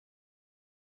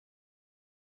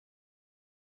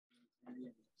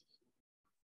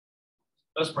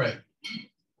Let's pray.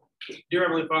 Dear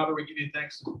Heavenly Father, we give you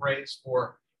thanks and praise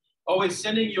for always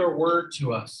sending your word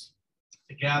to us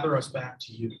to gather us back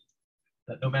to you.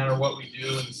 That no matter what we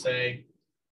do and say,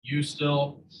 you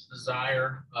still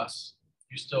desire us.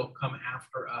 You still come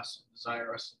after us and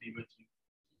desire us to be with you.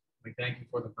 We thank you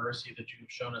for the mercy that you have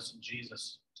shown us in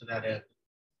Jesus to that end.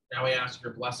 Now we ask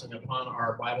your blessing upon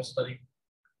our Bible study,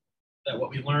 that what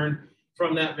we learn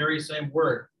from that very same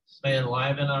word may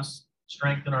enliven us,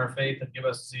 strengthen our faith, and give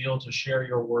us zeal to share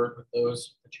your word with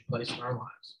those that you place in our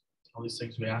lives. All these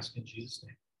things we ask in Jesus'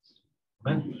 name.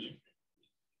 Amen.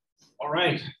 All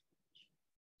right.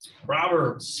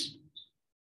 Proverbs.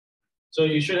 So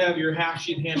you should have your half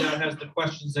sheet handout has the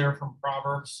questions there from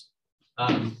Proverbs.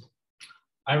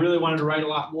 I really wanted to write a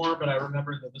lot more, but I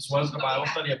remembered that this wasn't a Bible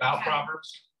study about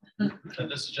Proverbs, and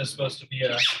this is just supposed to be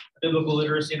a biblical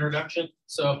literacy introduction.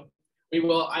 So we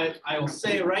will. I will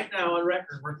say right now on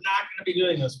record, we're not going to be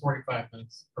doing this 45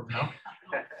 minutes from now,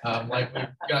 like we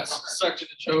got sucked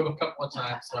into Job a couple of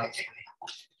times.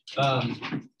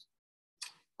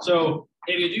 So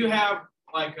if you do have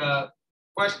like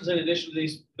questions in addition to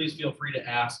these, please feel free to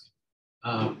ask,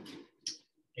 and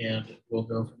we'll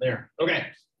go from there. Okay,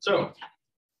 so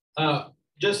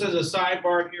just as a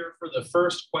sidebar here for the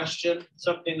first question,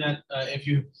 something that if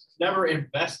you've never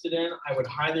invested in, I would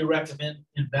highly recommend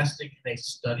investing in a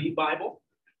study Bible.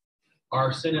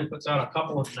 Our synod puts out a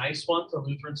couple of nice ones, a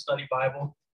Lutheran study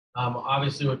Bible.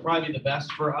 Obviously, would probably be the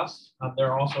best for us. There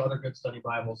are also other good study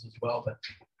Bibles as well, but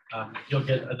you'll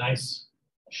get a nice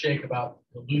shake about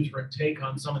the Lutheran take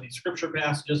on some of these scripture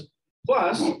passages.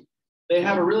 Plus, they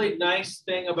have a really nice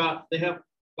thing about, they have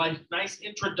like nice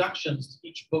introductions to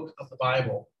each book of the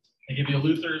Bible. They give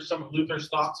you some of Luther's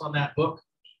thoughts on that book.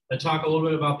 They talk a little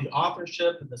bit about the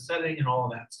authorship and the setting and all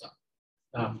of that stuff.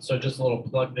 So just a little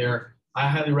plug there. I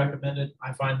highly recommend it.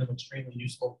 I find them extremely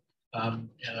useful. And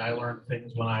I learn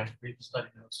things when I read the study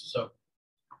notes. So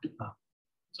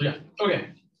yeah, okay.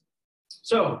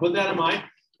 So with that in mind,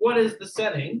 what is the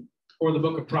setting for the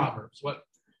book of Proverbs? What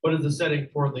is the setting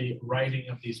for the writing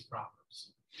of these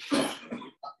Proverbs?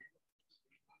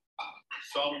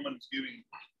 Solomon's giving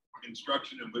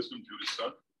instruction and wisdom to his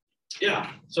son.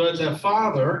 Yeah, so it's a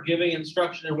father giving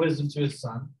instruction and wisdom to his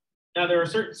son. Now, there are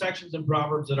certain sections in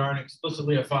Proverbs that aren't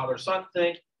explicitly a father-son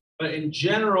thing, but in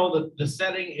general, the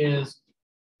setting is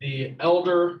the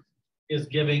elder is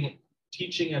giving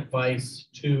teaching advice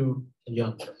to the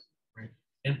younger, right?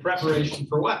 In preparation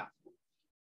for what?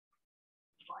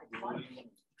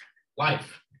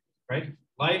 Life, right?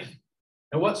 Life.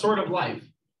 And what sort of life?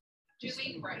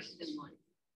 Doing right in life.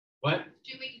 What?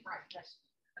 Doing right.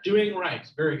 Doing right.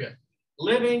 Very good.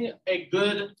 Living a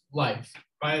good life,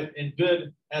 right? And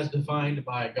good as defined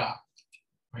by God,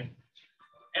 right?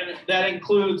 And that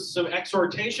includes some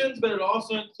exhortations, but it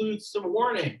also includes some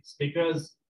warnings,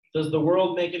 because does the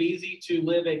world make it easy to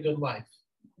live a good life?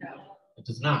 No. It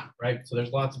does not, right? So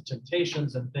there's lots of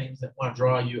temptations and things that want to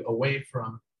draw you away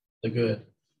from the good.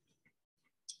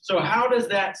 So how does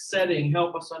that setting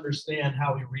help us understand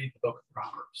how we read the book of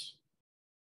Proverbs?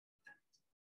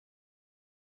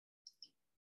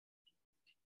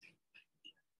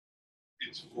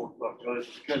 It's for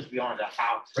It goes beyond the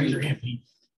how. Raise your hand, Pete.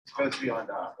 It goes beyond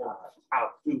the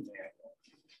how to man.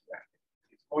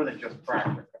 It's more than just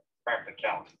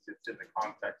practicalities. It's in the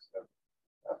context of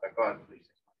the God pleasing.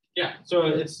 Yeah, so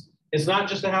it's not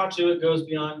just a how-to, it goes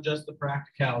beyond just the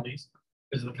practicalities.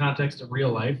 It's in the context of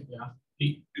real life. Yeah.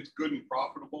 Pete? It's good and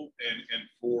profitable and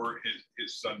for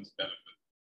his son's benefit.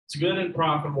 It's good and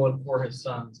profitable and for his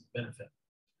son's benefit.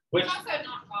 Which, It's also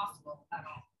not gospel at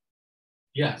all.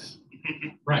 yes,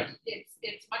 right.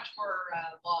 It's much more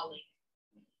law leaning.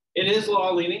 It is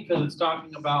law leaning because it's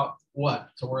talking about what?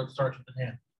 It's a word that starts with an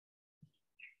N.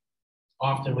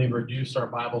 Often we reduce our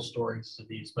Bible stories to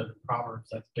these, but in Proverbs,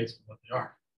 that's basically what they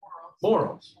are.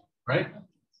 Morals, right?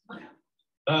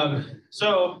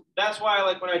 So that's why,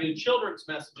 like when I do children's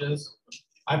messages,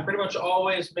 I pretty much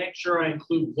always make sure I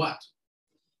include what?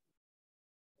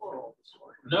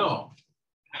 No,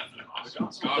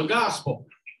 the gospel,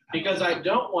 because I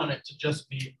don't want it to just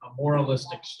be a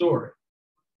moralistic story.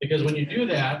 Because when you do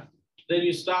that, then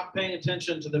you stop paying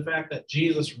attention to the fact that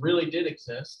Jesus really did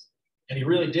exist and he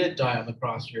really did die on the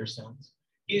cross for your sins.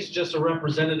 He's just a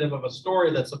representative of a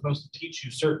story that's supposed to teach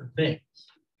you certain things.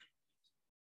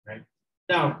 Right?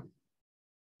 Now,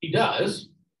 he does,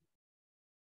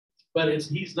 but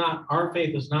he's not, our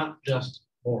faith is not just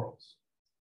morals.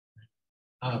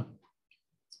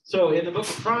 So in the book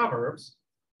of Proverbs,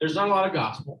 there's not a lot of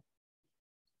gospel.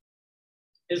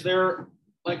 Is there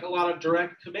like a lot of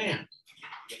direct command?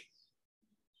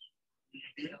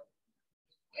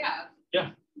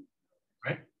 Yeah.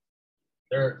 Right?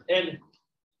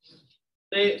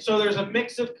 So there's a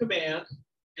mix of command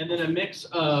and then a mix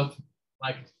of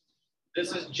like,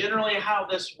 this is generally how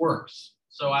this works.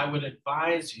 So I would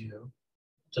advise you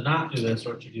to not do this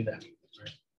or to do that.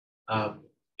 Right?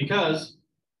 Because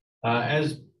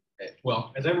as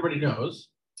everybody knows,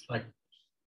 like,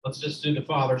 let's just do the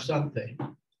father-son thing.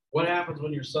 What happens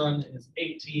when your son is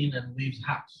 18 and leaves the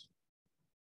house?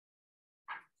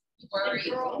 Worry.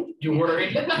 You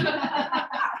worry.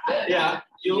 Yeah,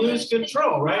 you lose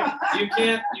control, right? You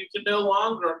can no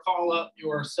longer call up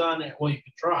your son at, well, you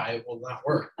can try, it will not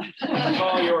work. You can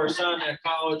call your son at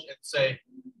college and say,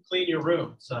 clean your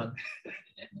room, son.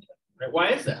 Right? Why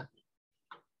is that?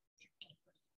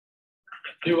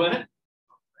 Do what?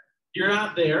 You're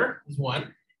not there, is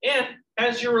one. And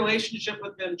has your relationship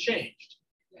with them changed?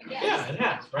 Yes. Yeah, it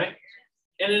has, right?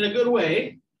 And in a good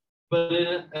way, but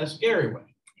in a scary way.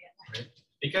 Right?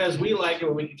 Because we like it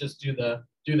when we can just do this,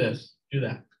 do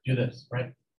that, do this,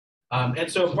 right? And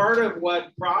so part of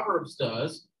what Proverbs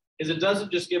does is it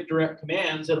doesn't just give direct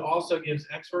commands, it also gives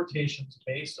exhortations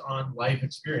based on life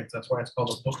experience. That's why it's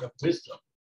called a book of wisdom,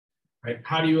 right?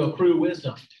 How do you accrue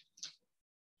wisdom?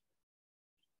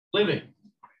 Living,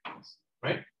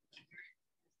 right?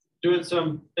 Doing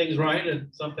some things right and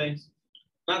some things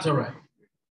not so right,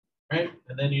 right?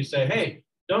 And then you say, hey,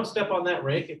 don't step on that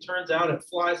rake. It turns out it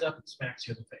flies up and smacks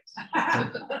you in the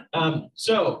face.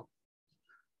 So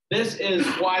this is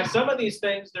why some of these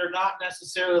things, they're not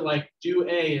necessarily like do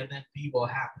A and then B will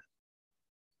happen.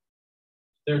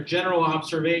 They're general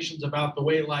observations about the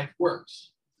way life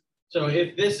works. So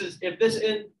if this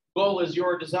end goal is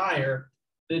your desire,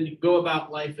 then you go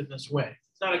about life in this way.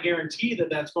 It's not a guarantee that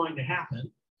that's going to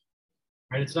happen,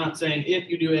 right? It's not saying if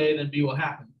you do A, then B will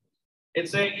happen.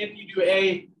 It's saying if you do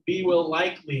A, B will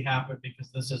likely happen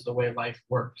because this is the way life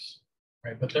works,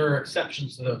 right? But there are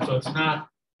exceptions to those. So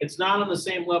it's not on the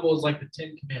same level as like the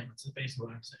 10 Commandments is basically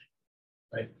what I'm saying,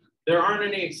 right? There aren't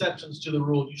any exceptions to the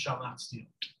rule, you shall not steal.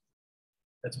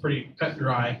 That's pretty cut and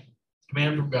dry,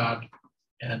 command from God,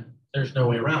 and there's no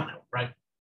way around it, right?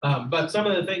 But some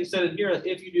of the things said in here,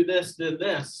 if you do this, then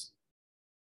this,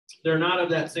 they're not of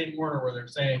that same order where they're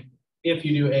saying, if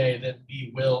you do A, then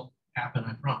B will happen,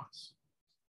 I promise.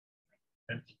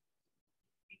 Okay.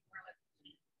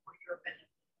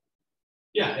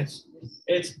 Yeah,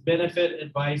 it's benefit,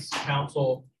 advice,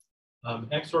 counsel,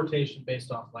 exhortation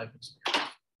based off life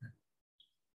experience.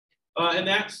 And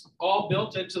that's all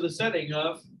built into the setting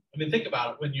of, I mean, think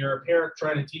about it. When you're a parent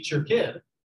trying to teach your kid,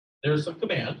 there's some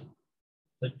command,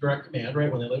 like direct command,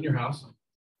 right? When they live in your house,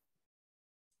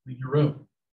 clean your room.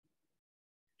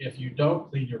 If you don't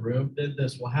clean your room, then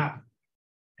this will happen.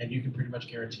 And you can pretty much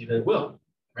guarantee that it will,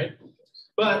 right?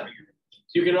 But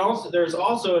you can also, there's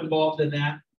also involved in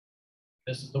that,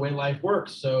 this is the way life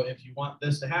works. So if you want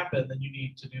this to happen, then you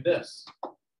need to do this.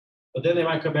 But then they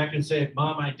might come back and say,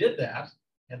 Mom, I did that,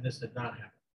 and this did not happen.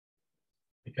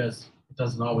 Because it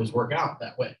doesn't always work out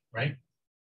that way, right?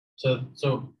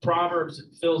 So Proverbs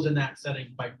fills in that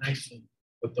setting quite nicely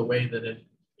with the way that it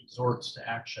exhorts to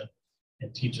action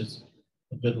and teaches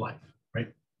a good life,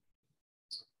 right?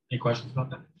 Any questions about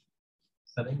that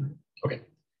setting? Okay.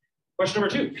 Question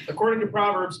number 2. According to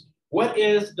Proverbs, what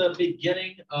is the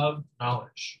beginning of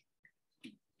knowledge?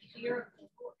 Fear of the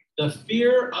Lord. The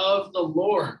fear of the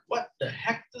Lord. What the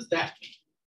heck does that mean?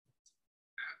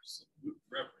 Absolute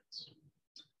reverence.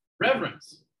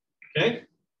 Reverence. Okay.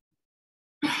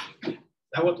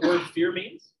 Is that what the word fear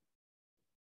means?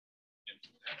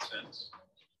 In that sense.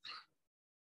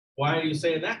 Why do you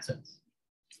say in that sense?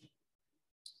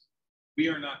 We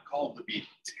are not called to be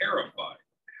terrified.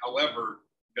 However,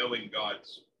 knowing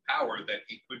God's power that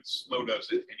he could smote us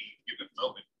at any given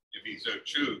moment if he so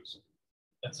choose.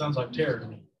 That sounds like terror to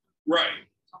me. Right.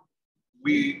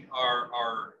 We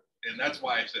are, and that's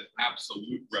why I said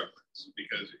absolute reverence,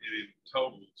 because it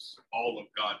entitles all of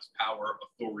God's power,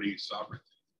 authority, sovereignty.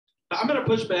 I'm going to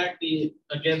push back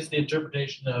against the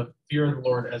interpretation of fear of the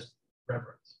Lord as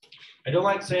reverence. I don't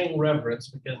like saying reverence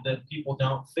because then people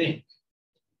don't think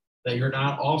that you're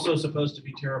not also supposed to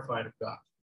be terrified of God.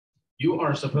 You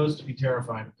are supposed to be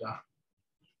terrified of God.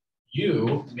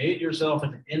 You made yourself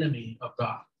an enemy of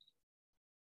God.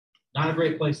 Not a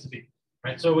great place to be,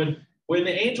 right? So when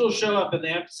the angels show up and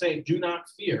they have to say, do not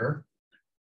fear,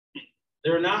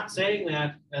 they're not saying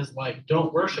that as like,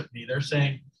 don't worship me. They're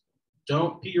saying,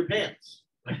 don't pee your pants.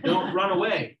 Like, don't run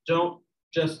away. Don't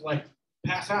just like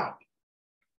pass out,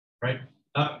 right?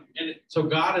 So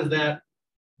God is that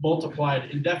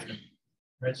multiplied indefinitely,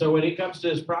 right? So when he comes to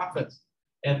his prophets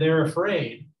and they're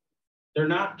afraid, they're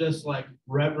not just like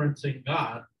reverencing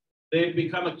God. They've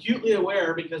become acutely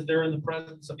aware because they're in the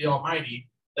presence of the Almighty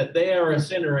that they are a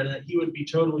sinner and that he would be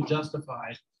totally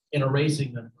justified in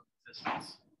erasing them from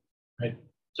existence, right?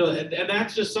 So, and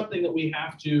that's just something that we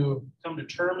have to come to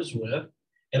terms with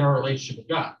in our relationship with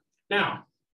God. Now,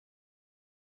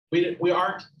 we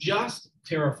aren't just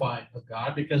terrified of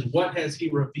God because what has he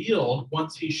revealed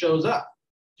once he shows up?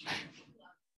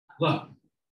 Love,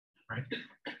 right?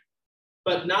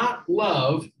 But not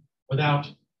love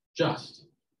without justice,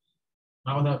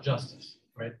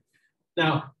 right?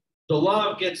 Now, the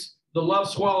love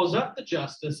swallows up the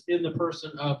justice in the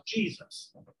person of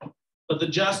Jesus, but the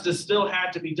justice still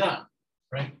had to be done,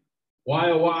 right?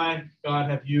 Why, oh why, God,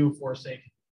 have you forsaken?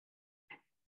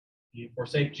 He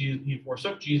forsook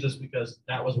Jesus because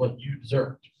that was what you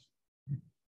deserved.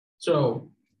 So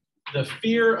the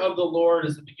fear of the Lord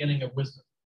is the beginning of wisdom.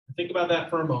 Think about that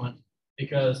for a moment,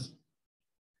 because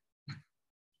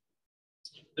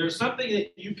there's something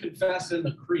that you confess in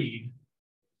the creed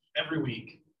every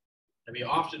week that we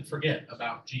often forget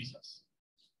about Jesus.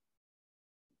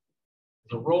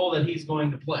 The role that he's going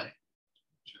to play.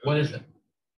 What is it?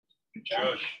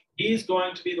 Judge. He's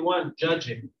going to be the one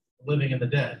judging the living and the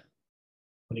dead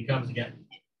when he comes again,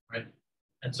 right?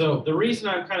 And so the reason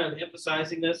I'm kind of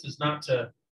emphasizing this is not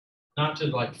to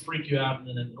like freak you out in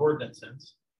an inordinate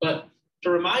sense, but to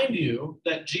remind you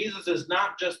that Jesus is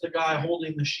not just the guy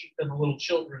holding the sheep and the little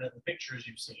children in the pictures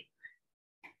you've seen.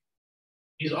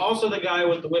 He's also the guy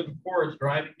with the whip of cords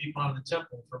driving people out of the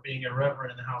temple for being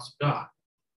irreverent in the house of God.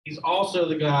 He's also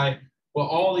the guy, well,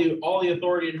 all the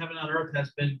authority in heaven and on earth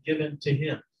has been given to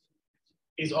him.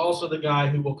 He's also the guy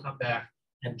who will come back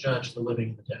and judge the living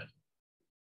and the dead.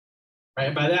 Right?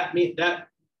 And by that,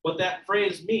 what that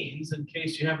phrase means, in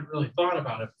case you haven't really thought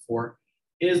about it before,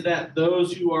 is that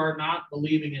those who are not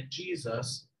believing in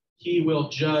Jesus, he will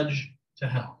judge to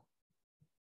hell.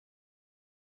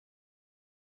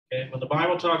 Okay? When the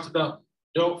Bible talks about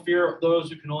don't fear those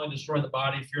who can only destroy the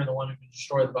body, fear the one who can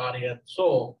destroy the body and the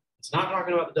soul, it's not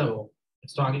talking about the devil,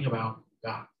 it's talking about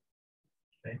God.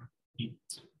 Okay?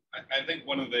 I think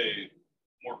one of the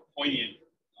more poignant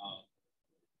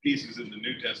pieces in the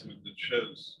New Testament that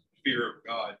shows fear of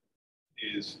God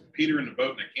is Peter in the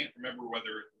boat, and I can't remember whether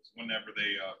it was whenever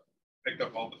they picked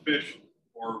up all the fish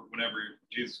or whenever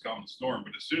Jesus calmed the storm,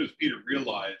 but as soon as Peter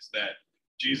realized that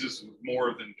Jesus was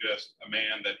more than just a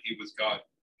man, that he was God,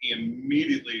 he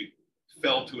immediately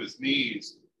fell to his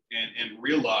knees and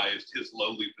realized his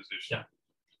lowly position.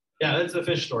 Yeah, that's the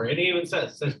fish story. And he even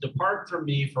says, depart from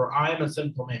me, for I am a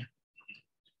sinful man.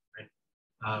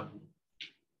 Right?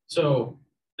 So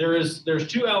there's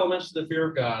two elements to the fear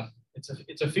of God.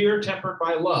 It's a fear tempered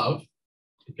by love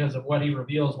because of what he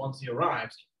reveals once he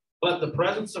arrives. But the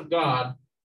presence of God,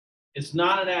 it's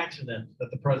not an accident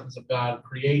that the presence of God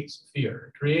creates fear.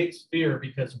 It creates fear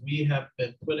because we have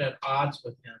been put at odds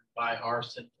with him by our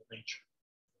sinful nature.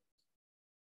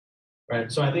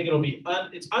 Right? So I think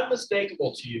it's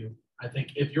unmistakable to you, I think,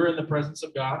 if you're in the presence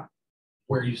of God,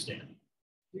 where you stand.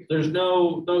 There's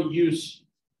no use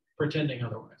pretending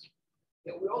otherwise.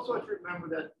 Yeah, we also have to remember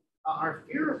that our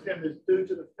fear of him is due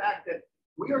to the fact that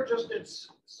we are just in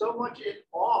so much in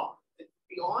awe. It's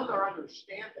beyond our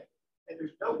understanding. And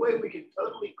there's no way we can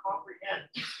totally comprehend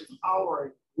his power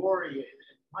and glory and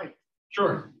might.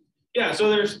 Sure. Yeah,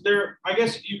 so I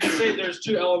guess you could say there's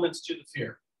two elements to the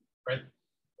fear, right?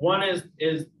 One is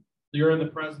you're in the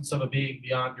presence of a being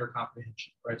beyond your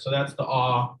comprehension, right? So that's the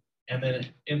awe. And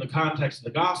then in the context of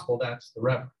the gospel, that's the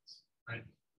reverence, right?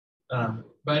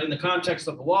 But in the context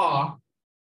of the law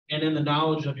and in the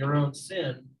knowledge of your own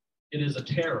sin, it is a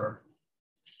terror.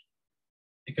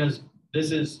 Because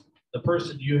this is the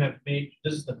person you have made,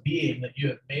 this is the being that you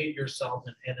have made yourself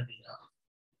an enemy of.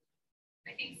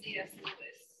 I think C.S. Lewis.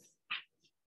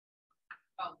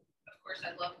 Of course,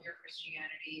 I love Mere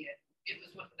Christianity.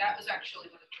 That was actually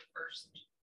one of the first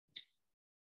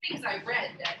things I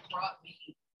read that brought me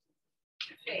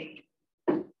to faith.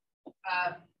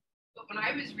 But when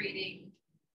I was reading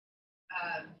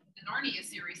the Narnia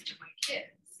series to my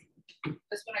kids,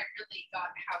 was when I really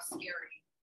got how scary.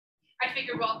 I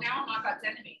figured, well, now I'm not God's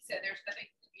enemy, so there's nothing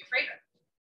to be afraid of.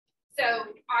 So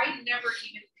I never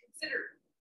even considered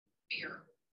fear.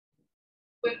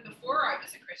 When before I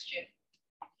was a Christian,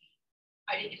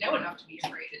 I didn't know enough to be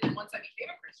afraid. And then once I became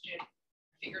a Christian, I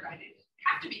figured I didn't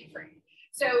have to be afraid.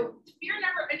 So fear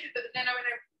never entered. But then I went,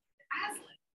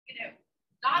 Aslan,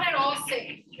 not at all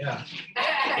safe. Yeah.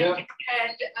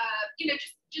 And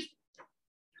just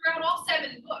throughout all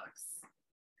 7 books,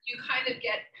 you kind of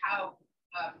get how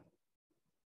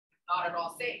not at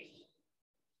all safe.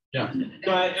 Yeah.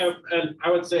 No, and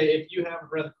I would say if you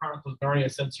haven't read the Chronicles of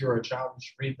Narnia since you were a child, you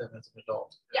should read them as an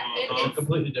adult. Yeah, It's a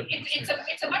completely different. It's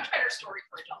a much better story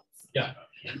for adults. Yeah.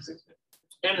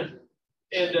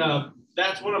 And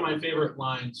that's one of my favorite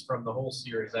lines from the whole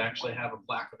series. I actually have a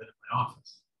plaque of it in my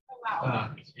office. Oh,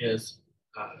 wow.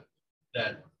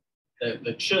 That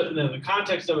the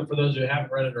context of it, for those who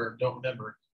haven't read it or don't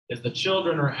remember, is the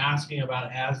children are asking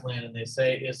about Aslan and they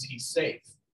say, "Is he safe?"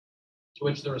 To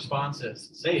which the response is,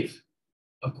 "Safe?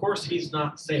 Of course he's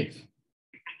not safe,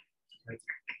 right?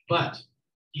 But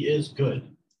he is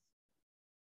good."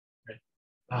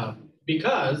 Right?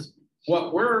 Because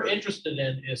what we're interested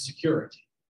in is security,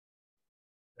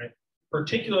 right?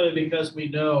 Particularly because we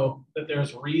know that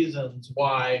there's reasons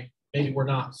why maybe we're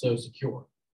not so secure.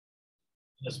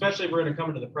 And especially if we're going to come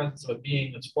into the presence of a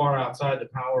being that's far outside the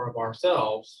power of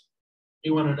ourselves, we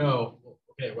want to know,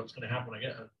 okay, what's going to happen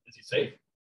again? Is he safe?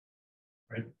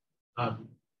 Right?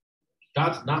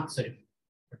 God's not safe.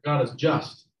 God is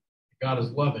just. God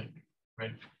is loving,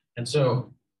 right? And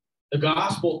so the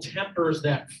gospel tempers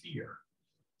that fear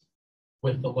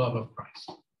with the love of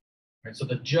Christ. Right? So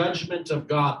the judgment of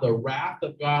God, the wrath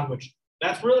of God, which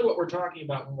that's really what we're talking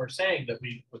about when we're saying that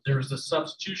there is a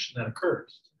substitution that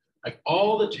occurs. Like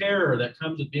all the terror that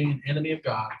comes with being an enemy of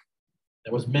God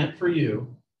that was meant for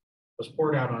you was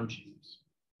poured out on Jesus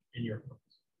in your place.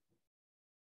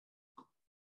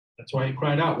 That's why he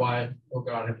cried out, "Why, oh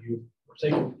God, have you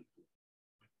forsaken me?"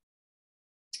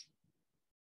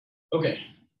 Okay.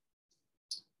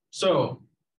 So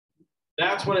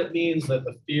that's what it means that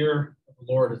the fear of the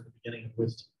Lord is the beginning of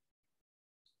wisdom.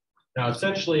 Now,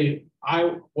 essentially,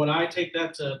 what I take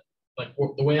that to, like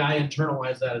the way I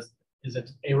internalize that is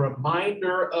it's a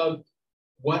reminder of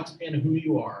what and who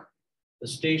you are, the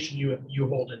station you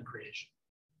hold in creation.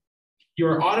 You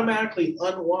are automatically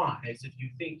unwise if you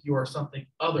think you are something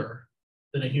other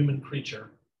than a human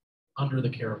creature under the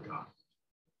care of God.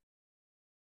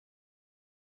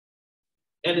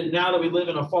 And now that we live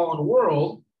in a fallen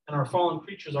world and are fallen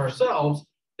creatures ourselves,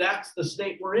 that's the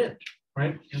state we're in,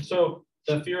 right? And so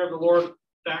the fear of the Lord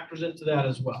factors into that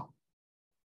as well.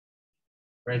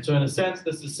 Right? So in a sense,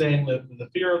 this is saying that the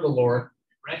fear of the Lord,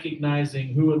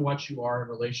 recognizing who and what you are in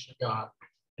relation to God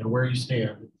and where you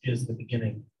stand, is the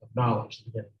beginning of knowledge, the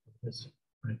beginning of wisdom.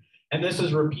 Right? And this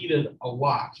is repeated a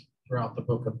lot throughout the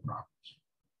book of Proverbs.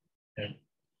 Okay.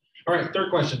 All right,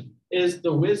 third question. Is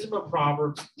the wisdom of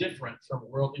Proverbs different from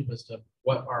worldly wisdom?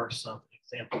 What are some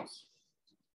examples?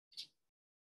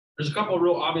 There's a couple of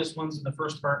real obvious ones in the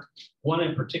first part. One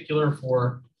in particular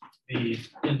for the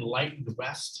enlightened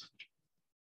West.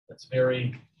 That's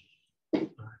very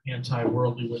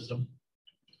anti-worldly wisdom.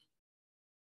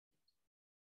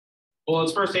 Well,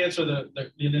 let's first answer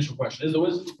the initial question. Is the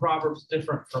wisdom of Proverbs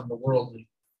different from the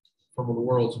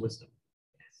world's wisdom?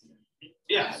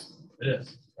 Yes, it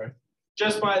is. Right?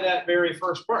 Just by that very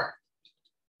first part.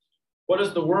 What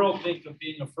does the world think of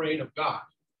being afraid of God?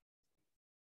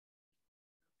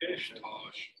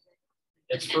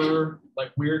 It's for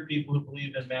like weird people who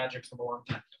believe in magic from a long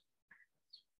time.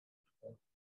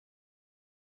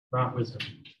 Not wisdom.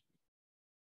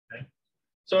 Okay.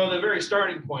 So the very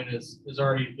starting point is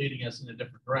already leading us in a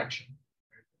different direction.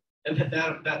 And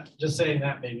that just saying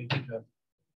that made me think of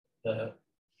the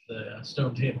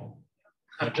stone table.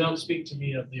 Don't speak to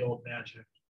me of the old magic.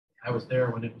 I was there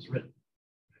when it was written.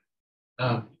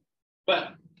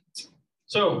 But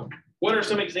so what are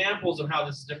some examples of how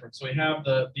this is different? So we have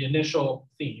the initial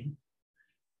theme.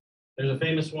 There's a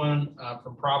famous one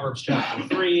from Proverbs chapter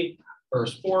 3,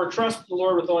 verse 4. Trust the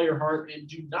Lord with all your heart and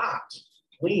do not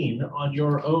lean on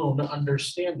your own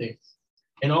understanding.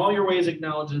 In all your ways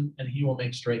acknowledge him and he will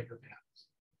make straight your paths.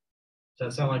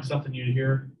 Does that sound like something you'd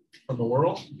hear from the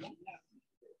world?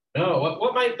 No.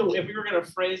 What might if we were going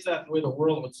to phrase that the way the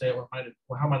world would say it,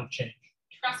 how might it change?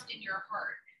 Trust in your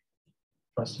heart.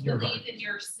 Trust in your heart. Believe in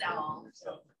yourself.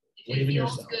 If Believe it in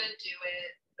feels yourself. good, do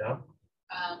it. Yeah.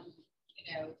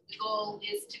 The goal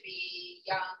is to be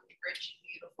young, rich, and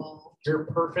beautiful. You're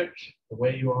perfect the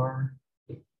way you are.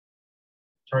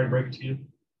 Sorry to break it to you.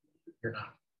 You're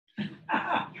not.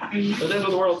 But that's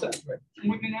what the world says, right?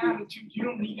 With an attitude, you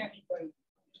don't need anybody.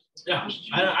 Yeah,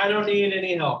 I don't need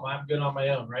any help. I'm good on my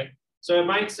own, right? So it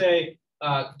might say,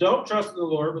 don't trust in the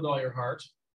Lord with all your heart.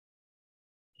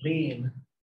 Lean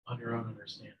on your own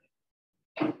understanding.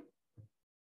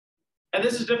 And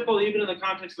this is difficult even in the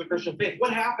context of the Christian faith.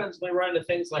 What happens when we run into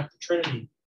things like the Trinity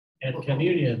and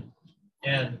communion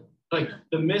and like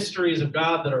the mysteries of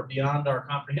God that are beyond our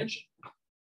comprehension?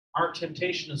 Our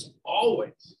temptation is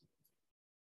always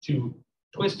to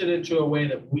twist it into a way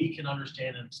that we can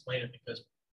understand and explain it because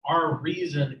our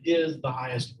reason is the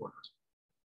highest order.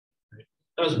 Right?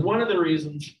 That was one of the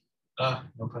reasons,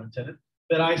 no pun intended,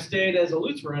 that I stayed as a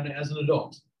Lutheran as an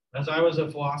adult, as I was a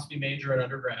philosophy major at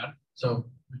undergrad. So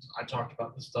I talked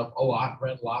about this stuff a lot,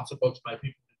 read lots of books by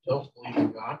people who don't believe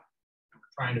in God, and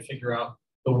we're trying to figure out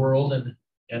the world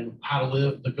and how to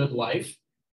live the good life,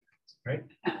 right?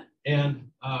 And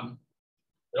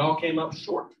it all came up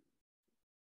short.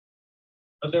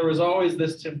 But there was always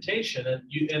this temptation,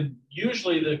 and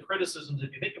usually the criticisms,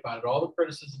 if you think about it, all the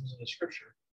criticisms in the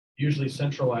scripture usually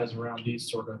centralize around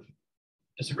these sort of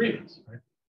disagreements, right?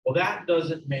 Well, that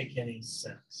doesn't make any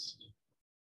sense.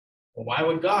 Well, why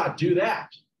would God do that?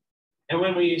 And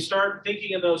when we start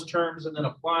thinking in those terms and then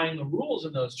applying the rules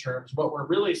in those terms, what we're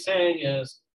really saying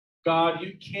is, God,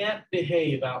 you can't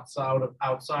behave outside of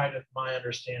my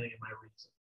understanding and my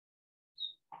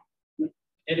reason.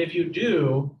 And if you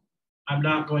do, I'm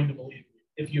not going to believe you.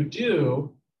 If you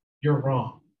do, you're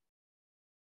wrong.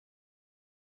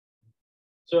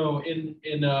 So in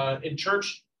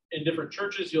church, in different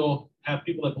churches, you'll have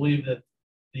people that believe that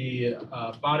the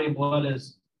body and blood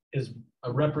is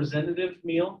a representative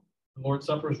meal. The Lord's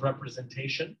Supper is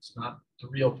representation. It's not the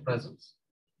real presence.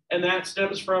 And that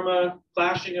stems from a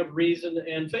clashing of reason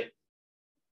and faith.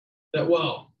 That,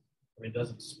 well, I mean, it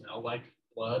doesn't smell like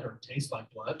blood or taste like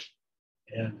blood.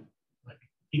 And like,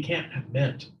 he can't have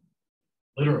meant,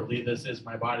 literally, this is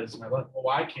my body, this is my blood. Well,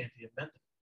 why can't he have meant that?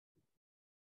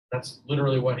 That's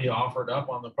literally what he offered up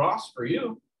on the cross for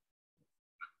you.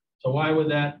 So why would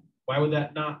that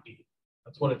not be?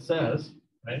 That's what it says,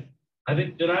 right? I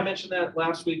think, did I mention that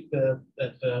last week, that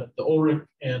the Ulrich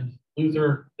and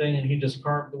Luther thing, and he just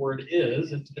carved the word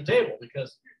is into the table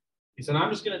because he said,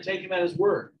 I'm just going to take him at his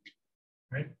word,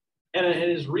 right? And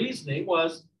his reasoning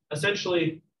was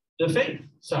essentially the faith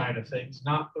side of things,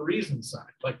 not the reason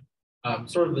side. Like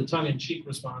sort of the tongue-in-cheek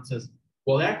response is,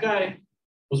 well, that guy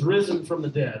was risen from the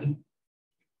dead,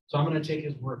 so I'm going to take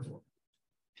his word for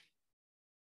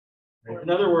it. Right? In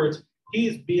other words,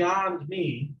 he's beyond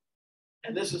me,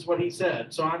 and this is what he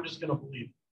said, so I'm just going to believe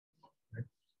it. Right?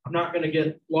 I'm not going to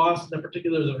get lost in the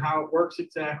particulars of how it works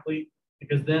exactly,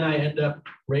 because then I end up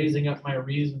raising up my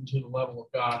reason to the level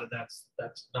of God, and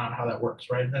that's not how that works,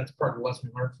 right? And that's part of the lesson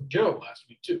we learned from Job last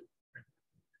week too.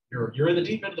 Right? You're in the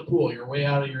deep end of the pool. You're way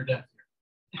out of your depth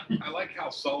here. I like how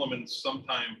Solomon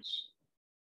sometimes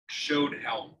showed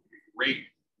how great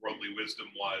worldly wisdom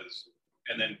was,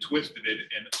 and then twisted it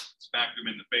and smacked him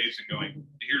in the face and going,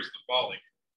 here's the folly.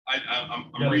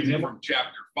 I'm reading from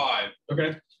chapter 5. Okay.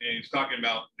 And he's talking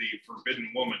about the forbidden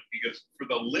woman. He goes, for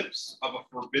the lips of a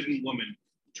forbidden woman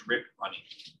drip honey,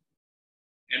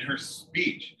 and her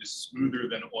speech is smoother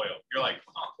than oil. You're like,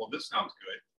 oh, well, this sounds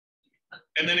good.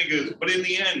 And then he goes, but in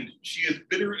the end, she is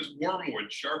bitter as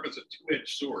wormwood, sharp as a two-edged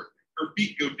sword. Her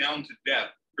feet go down to death.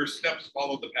 Her steps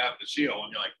follow the path to Sheol.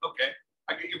 And you're like, okay,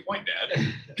 I get your point,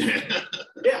 Dad.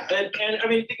 Yeah, and I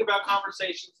mean, think about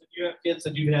conversations that you have kids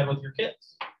that you've had with your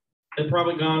kids. They've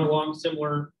probably gone along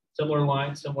similar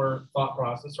lines, similar thought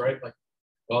process, right? Like,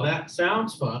 well, that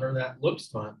sounds fun or that looks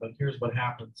fun, but here's what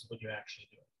happens when you actually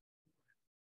do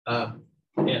it.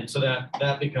 And so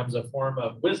that becomes a form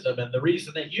of wisdom. And the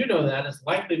reason that you know that is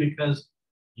likely because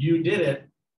you did it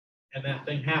and that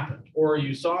thing happened, or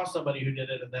you saw somebody who did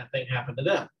it and that thing happened to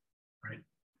them,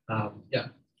 right? Yeah.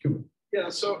 Cool. Yeah,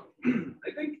 so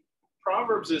I think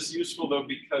Proverbs is useful though,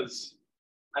 because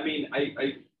I mean,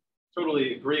 I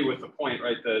totally agree with the point,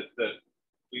 right? That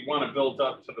we want to build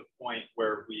up to the point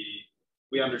where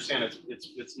we understand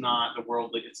it's not the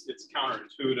worldly, it's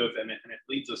counterintuitive, and it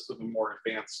leads us to the more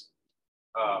advanced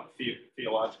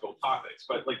theological topics.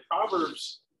 But like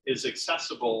Proverbs is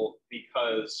accessible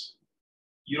because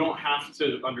you don't have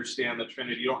to understand the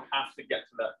Trinity. You don't have to get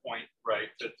to that point, right,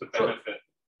 to benefit. Sure.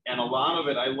 And a lot of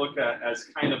it I look at as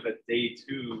kind of a day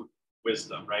two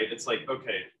wisdom, right? It's like,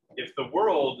 okay, if the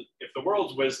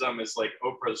world's wisdom is like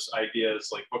Oprah's ideas,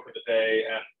 like book of the day,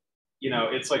 and you know,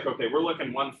 it's like, okay, we're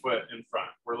looking 1 foot in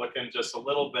front. We're looking just a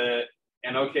little bit,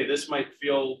 and okay, this might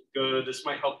feel good. This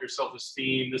might help your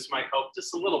self-esteem. This might help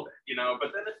just a little bit, you know.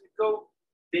 But then if you go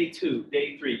day 2,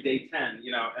 day 3, day 10,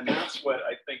 you know, and that's what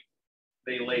I think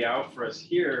they lay out for us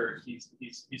here. He's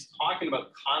talking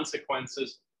about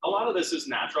consequences. A lot of this is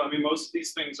natural. I mean, most of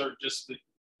these things are just,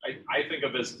 I think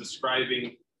of as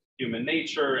describing human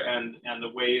nature and the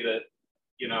way that,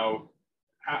 you know,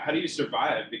 how do you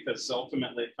survive? Because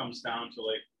ultimately it comes down to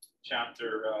like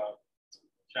chapter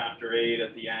 8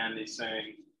 at the end. He's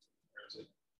saying, where is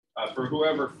it? For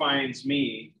whoever finds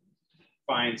me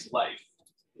finds life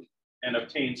and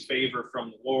obtains favor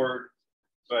from the Lord.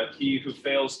 But he who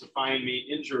fails to find me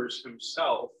injures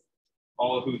himself.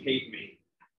 All who hate me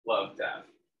love death.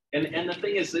 And the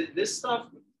thing is that this stuff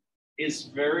is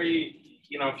very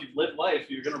if you've lived life,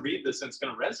 you're going to read this and it's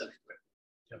going to resonate with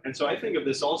you. And so I think of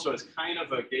this also as kind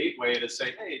of a gateway to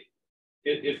say, hey,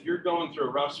 if you're going through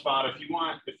a rough spot, if you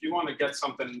want to get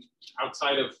something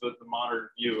outside of the modern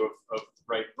view of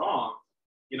right and wrong,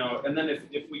 and then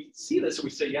if we see this and we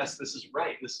say, yes, this is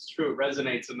right, this is true, it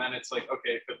resonates, and then it's like,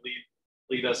 okay, it could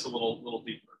lead us a little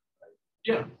deeper.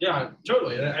 Right? Yeah,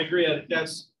 totally. I agree. I think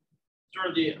that's sort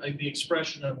of the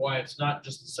expression of why it's not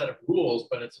just a set of rules,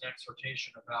 but it's an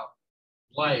exhortation about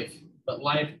life, but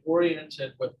life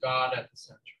oriented with God at the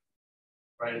center,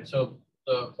 right? And so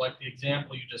the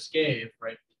example you just gave,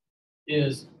 right,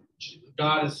 is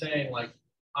God is saying, like,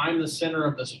 I'm the center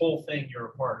of this whole thing you're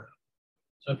a part of.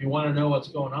 So if you want to know what's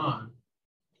going on,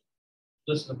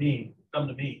 listen to me, come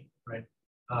to me, right?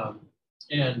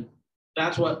 And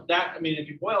that's if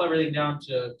you boil everything down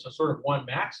to sort of one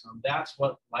maximum, that's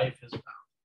what life is about.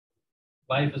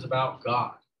 Life is about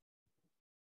God.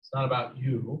 It's not about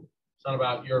you. It's not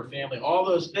about your family. All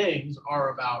those things are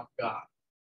about God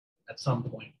at some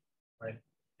point, right?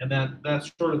 And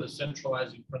that's sort of the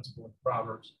centralizing principle of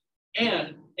Proverbs.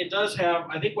 And it does have,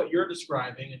 I think what you're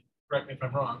describing, and correct me if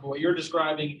I'm wrong, but what you're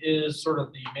describing is sort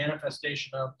of the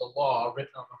manifestation of the law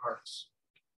written on the hearts.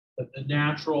 The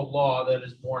natural law that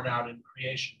is born out in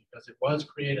creation, because it was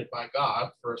created by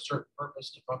God for a certain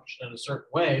purpose to function in a certain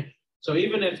way. So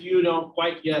even if you don't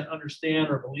quite yet understand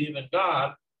or believe in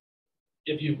God,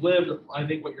 if you've lived, I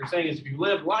think what you're saying is if you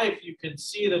live life, you can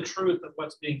see the truth of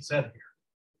what's being said here,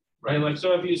 right? Like,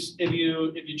 so if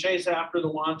you chase after the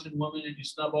wanton woman and you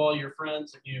snub all your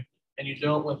friends and you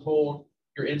don't withhold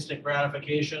your instant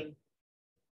gratification,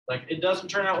 like, it doesn't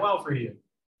turn out well for you.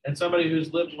 And somebody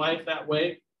who's lived life that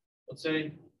way, let's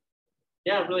say,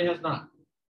 yeah, it really has not.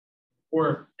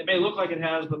 Or it may look like it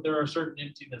has, but there are certain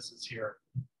emptinesses here,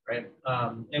 right?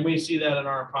 And we see that in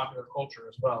our popular culture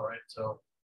as well, right? So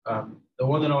the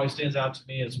one that always stands out to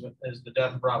me is the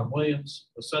death of Robin Williams.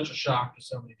 It was such a shock to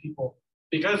so many people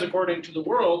because according to the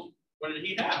world, what did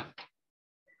he have?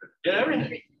 He had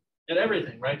everything. He had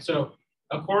everything, right? So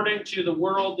according to the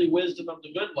worldly wisdom of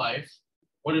the good life,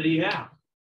 what did he have?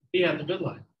 He had the good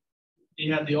life. He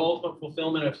had the ultimate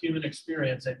fulfillment of human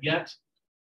experience, and yet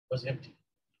was empty.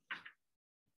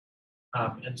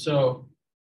 And so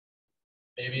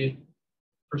maybe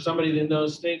for somebody in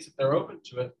those states, if they're open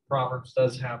to it, Proverbs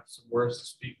does have some words to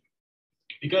speak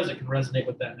because it can resonate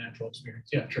with that natural experience.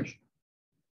 Yeah, Trish.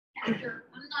 Pastor,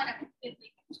 I'm not a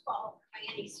biblical scholar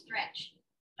by any stretch,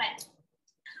 but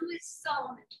who is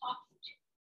Solomon talking to?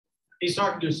 He's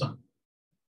talking to his son.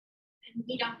 And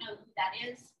we don't know who that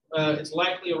is. It's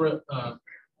likely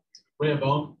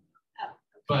Rehoboam,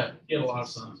 but he had a lot of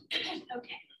sons.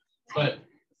 Okay. But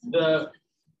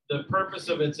the purpose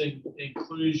of its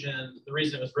inclusion, the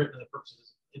reason it was written, and the purpose of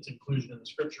its inclusion in the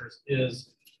scriptures is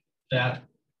that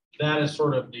is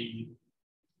sort of the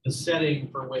setting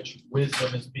for which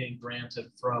wisdom is being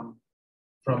granted from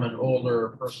an older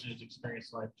person who's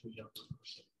experienced life to a younger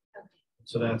person. Okay.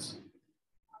 So that's.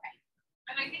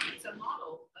 And I think it's a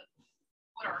model of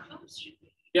what our homes should be.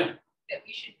 Yeah. That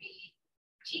we should be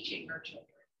teaching our children.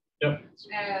 Yep.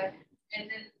 And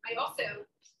then I also,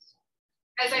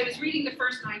 as I was reading the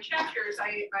first 9 chapters,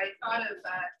 I thought of,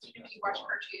 you watch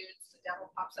cartoons, the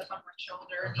devil pops up on one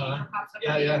shoulder, the angel pops up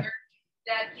on the other,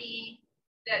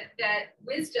 that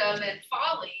wisdom and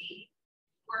folly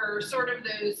were sort of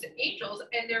those angels,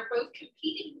 and they're both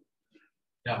competing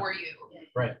for you.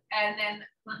 Right. And then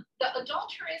the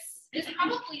adulteress is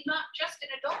probably not just an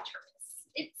adulteress.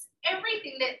 It's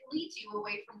everything that leads you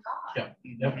away from God.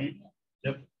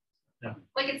 Yep.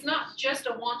 Like, it's not just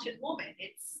a wanted woman.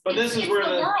 This is where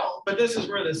the world. But this is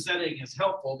where the setting is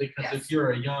helpful, because Yes. if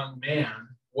you're a young man,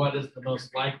 what is the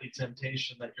most likely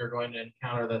temptation that you're going to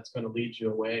encounter that's going to lead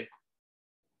you away?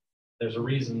 There's a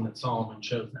reason that Solomon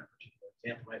chose that particular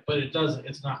example, right? But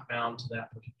it's not bound to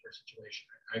that particular situation.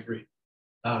 I agree.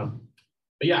 But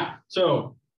yeah,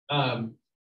 so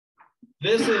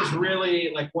this is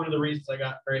really like one of the reasons I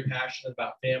got very passionate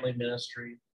about family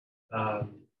ministry,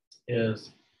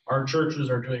 is our churches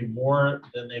are doing more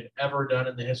than they've ever done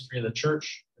in the history of the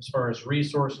church as far as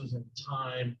resources and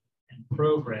time and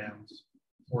programs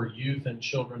for youth and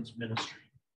children's ministry.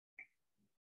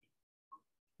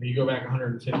 When you go back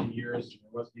 150 years,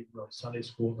 there wasn't even really Sunday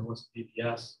school, there wasn't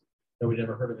VBS, nobody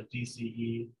ever heard of a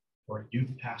DCE or a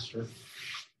youth pastor,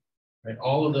 right?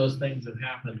 All of those things have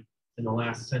happened in the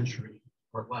last century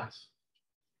or less.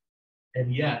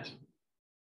 And yet,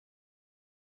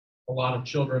 a lot of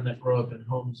children that grow up in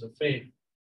homes of faith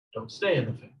don't stay in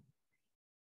the faith.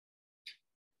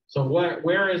 So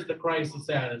where is the crisis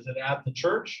at? Is it at the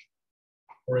church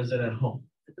or is it at home?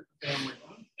 But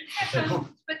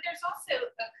there's also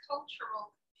a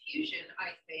cultural confusion,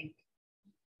 I think,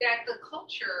 that the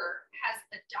culture has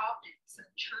adopted some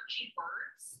churchy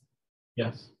words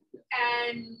Yes.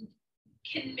 and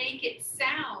can make it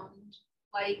sound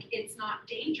like it's not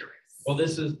dangerous. Well,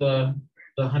 this is the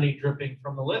honey dripping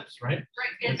from the lips, right?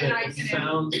 Right. It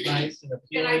sounds nice and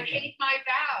appealing. And I paid my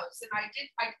vows, and I'm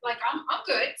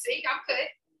good. See, I'm good.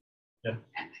 Yeah.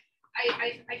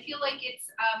 I feel like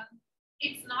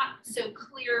it's not so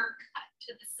clear cut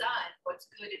to the sun what's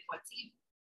good and what's evil.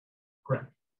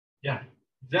 Correct. Yeah,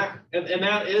 exactly. And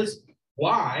that is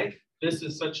why this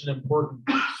is such an important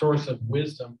source of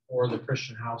wisdom for the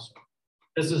Christian household.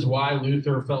 This is why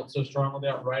Luther felt so strongly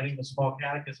about writing the small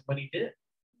catechism when he did.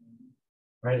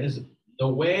 Right? Is the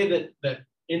way that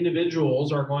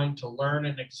individuals are going to learn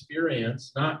and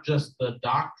experience not just the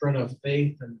doctrine of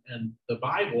faith and the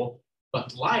Bible,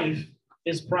 but life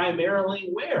is primarily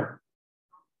where?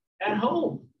 At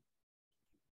home.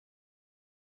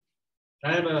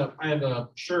 I have a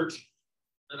shirt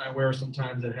that I wear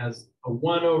sometimes that has a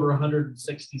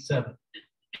 1/167.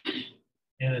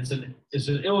 And it's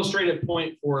an illustrative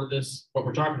point for this, what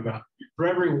we're talking about. For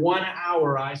every 1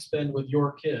 hour I spend with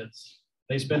your kids,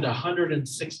 they spend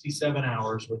 167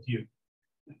 hours with you.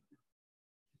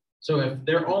 So if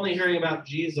they're only hearing about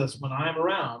Jesus when I'm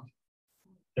around,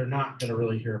 they're not going to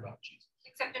really hear about Jesus.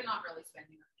 Except they're not really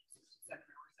spending 167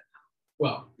 hours at home.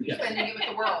 Well, yeah. Spending it with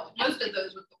the world. Most of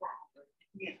those with the world.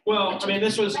 Well, I mean,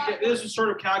 this was sort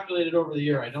of calculated over the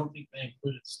year. I don't think they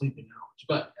included sleeping hours,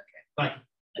 but like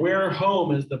where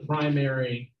home is the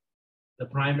primary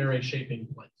shaping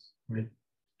place, right?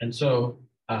 And so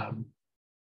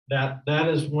that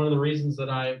is one of the reasons that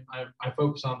I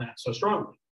focus on that so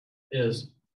strongly,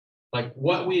 is like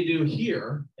what we do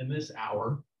here in this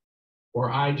hour,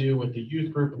 or I do with the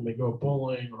youth group when we go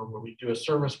bowling or when we do a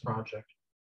service project,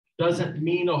 doesn't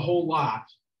mean a whole lot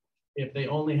if they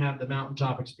only have the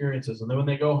mountaintop experiences. And then when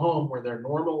they go home where their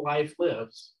normal life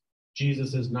lives,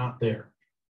 Jesus is not there.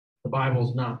 The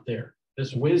Bible's not there.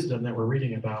 This wisdom that we're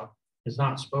reading about is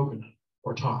not spoken of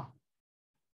or taught.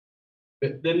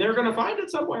 But then they're going to find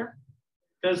it somewhere,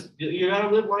 because you got to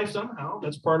live life somehow.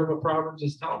 That's part of what Proverbs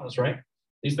is telling us, right?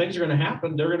 These things are going to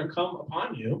happen. They're going to come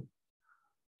upon you,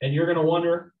 and you're going to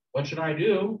wonder, what should I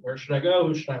do? Where should I go?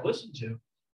 Who should I listen to?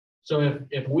 So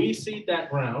if we seed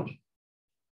that ground,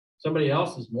 somebody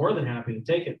else is more than happy to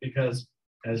take it, because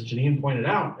as Janine pointed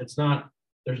out, there's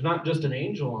not just an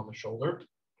angel on the shoulder.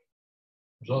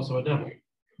 There's also a devil,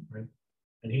 right?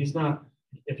 And he's not,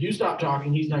 if you stop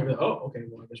talking, he's not going to go, oh, okay,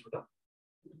 well, I guess we're done.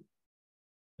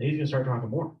 And he's going to start talking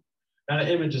more. That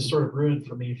image is sort of ruined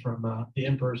for me from The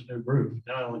Emperor's New Groove.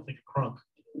 Now I only think of Crunk.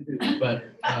 But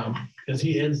because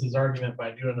he ends his argument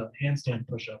by doing a handstand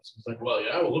push-ups. He's like, well,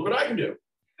 yeah, well, look what I can do.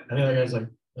 And the other guy's like,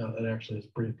 no, that actually is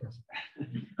pretty impressive.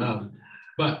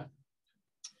 But,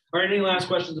 all right, any last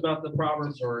questions about the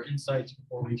Proverbs or insights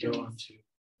before we go on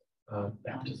to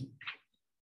baptism?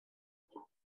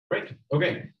 Great.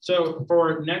 Okay, so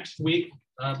for next week,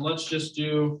 let's just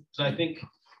do, so I think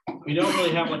we don't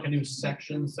really have like a new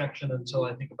section until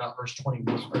I think about verse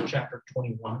 21 or chapter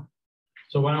 21.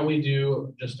 So why don't we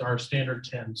do just our standard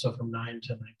 10, so from 9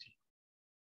 to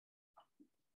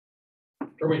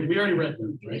 19. Or wait, we already read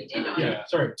them, right? Yeah,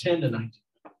 sorry, 10 to 19.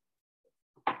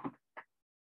 I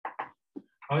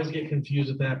always get confused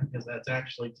with that because that's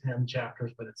actually 10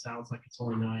 chapters, but it sounds like it's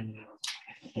only 9 now.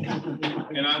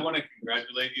 And I want to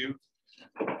congratulate you.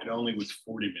 It only was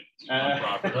 40 minutes on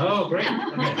Proverbs. Oh, great.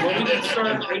 Okay. Well,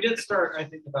 we did start, I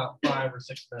think, about 5 or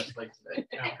 6 minutes late today.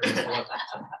 After 11,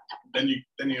 so.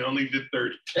 Then you only did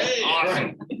 30. Hey,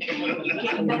 awesome.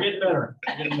 We're getting better.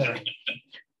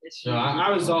 So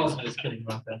I was also just kidding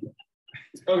about that.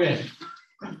 Okay.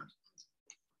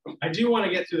 I do want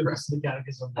to get through the rest of the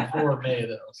catechism before May,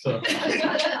 though. So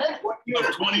you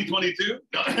have 2022?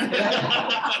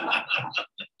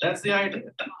 That's the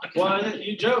idea. Well,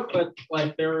 you joke, but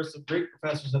like there were some Greek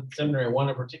professors at the seminary, one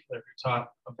in particular, who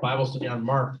taught a Bible study on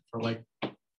Mark for like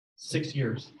 6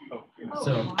 years.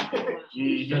 So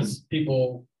because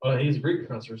people, he's a Greek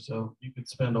professor, so you could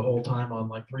spend a whole time on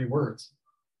like 3 words.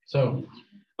 So,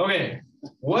 okay,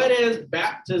 what is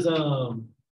baptism?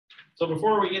 So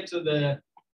before we get to the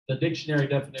dictionary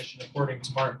definition according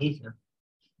to Martin Luther,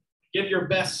 give your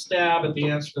best stab at the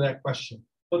answer to that question.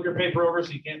 Flip your paper over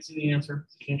so you can't see the answer.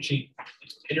 You can't cheat.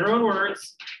 In your own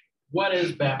words, what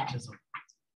is baptism?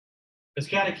 Because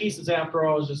catechesis, after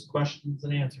all, is just questions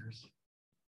and answers.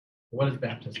 What is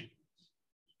baptism?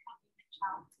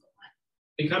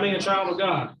 Becoming a child of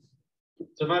God.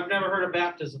 So if I've never heard of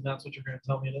baptism, that's what you're going to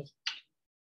tell me it is?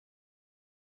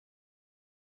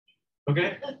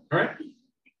 Okay? All right?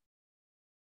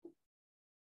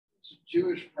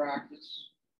 Jewish practice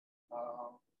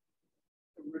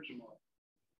originally.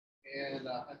 And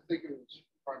I think it was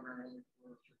primarily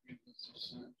for forgiveness of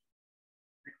sin.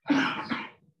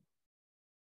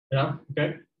 Yeah,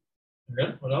 okay.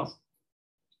 Good. What else?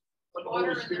 When the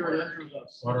Holy Spirit enters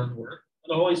us. Water in the Word.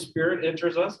 The Holy Spirit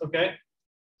enters us, okay?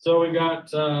 So we got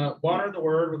water in the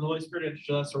Word when the Holy Spirit enters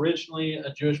us. Originally,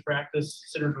 a Jewish practice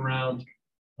centered around,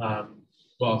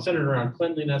 centered around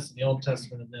cleanliness in the Old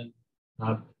Testament, and then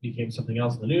became something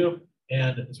else in the New.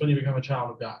 And it's when you become a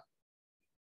child of God.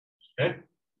 Okay?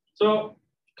 So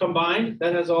combined,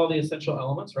 that has all the essential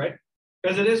elements, right?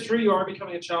 Because it is true, you are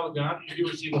becoming a child of God. You do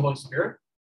receive the Holy Spirit.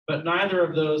 But neither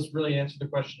of those really answer the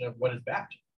question of what is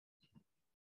baptism.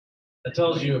 That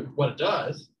tells you what it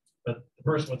does, but the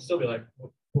person would still be like,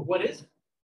 what is it?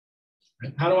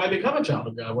 Right? How do I become a child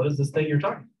of God? What is this thing you're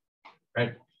talking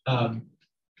about? Right?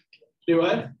 Do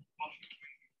what?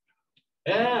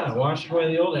 Yeah, washing away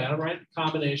the old Adam, right?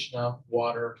 Combination of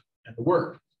water and the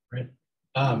Word, right?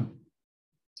 And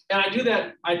I do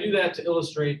that to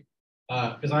illustrate,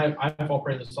 because I fall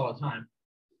prey to this all the time,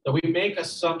 that we make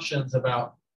assumptions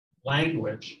about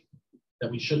language that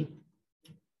we shouldn't.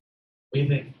 We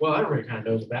think, well, everybody kind of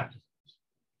knows what baptism is.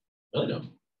 Really don't.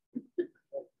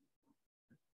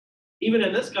 Even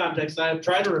in this context, I have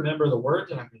tried to remember the words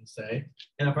that I'm going to say.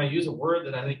 And if I use a word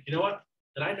that I think, you know what,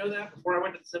 did I know that before I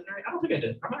went to the seminary? I don't think I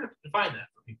did. I might have to define that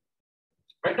for people.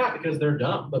 Right? Not because they're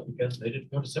dumb, but because they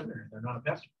didn't go to seminary. They're not a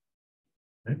pastor.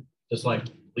 Right? Just like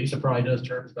Lisa probably knows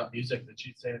terms about music that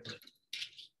she'd say,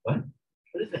 what?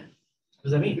 What is that? What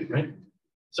does that mean? Right?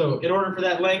 So in order for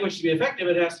that language to be effective,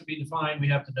 it has to be defined. We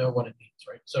have to know what it means,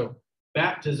 right? So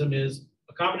baptism is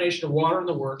a combination of water and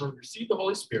the Word where we receive the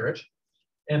Holy Spirit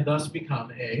and thus become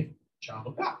a child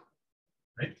of God,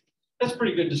 right? That's a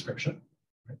pretty good description.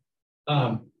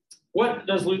 Right? What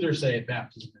does Luther say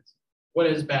baptism is? What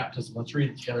is baptism? Let's read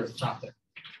it together at the top there.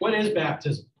 What is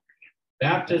baptism?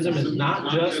 Baptism is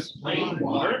not just plain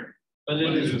water, but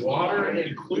it is water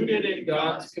included in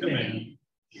God's command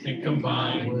and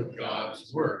combined with God's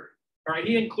Word. All right,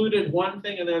 he included one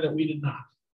thing in there that we did not.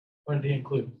 What did he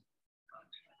include?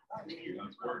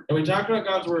 And we talked about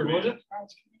God's Word, what was it?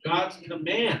 God's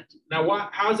command. Now,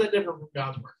 how is that different from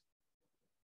God's Word?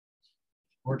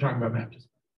 We're talking about baptism.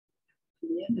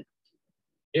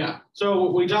 Yeah, so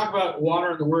when we talk about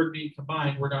water and the Word being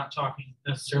combined, we're not talking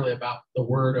necessarily about the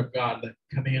Word of God that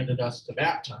commanded us to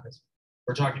baptize.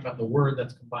 We're talking about the Word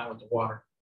that's combined with the water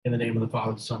in the name of the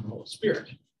Father, the Son, and the Holy Spirit,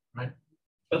 right?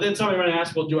 But then somebody might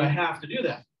ask, well, do I have to do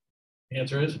that? The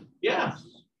answer is, yeah,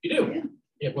 you do.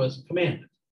 Yeah. It was commanded,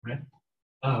 right?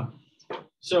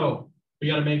 So we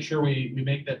got to make sure we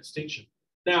make that distinction.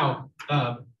 Now,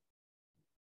 I'm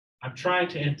trying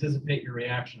to anticipate your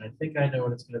reaction. I think I know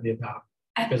what it's going to be about.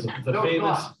 Because of the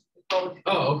famous.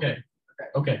 Oh, okay.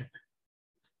 Okay.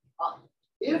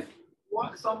 If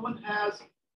someone has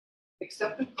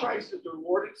accepted Christ as their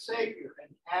Lord and Savior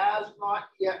and has not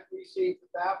yet received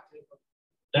the baptism.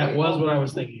 That was what I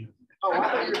was thinking of. Oh, I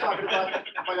thought you were talking about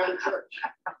my other church.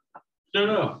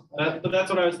 No. But that's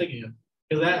what I was thinking of.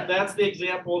 Because that's the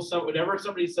example. So whenever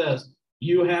somebody says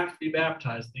you have to be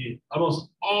baptized, almost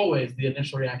always the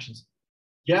initial reactions.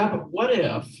 Yeah, but what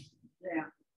if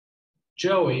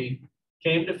Joey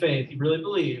came to faith, he really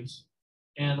believes,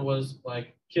 and was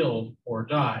like killed or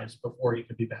dies before he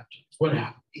could be baptized? What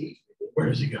happened? Where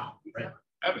does he go? Right?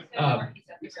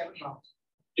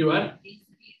 Do what?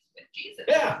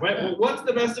 Yeah, right. Well, what's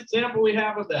the best example we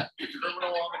have of that?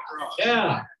 Criminal on the cross.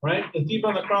 Yeah, right. The thief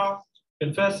on the cross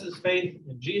confesses faith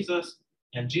in Jesus,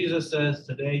 and Jesus says,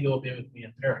 "Today you'll be with me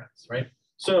in paradise." Right.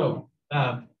 So,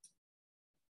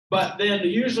 but then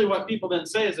usually what people then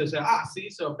say is they say, see,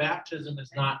 so baptism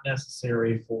is not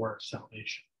necessary for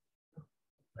salvation.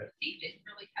 Right. He didn't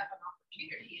really have an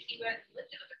opportunity. He went and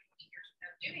lived another 20 years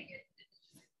without doing it.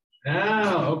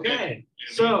 Oh, okay.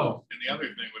 So. And the other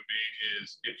thing would be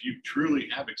is if you truly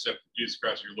have accepted Jesus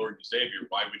Christ as your Lord and Savior,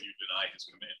 why would you deny his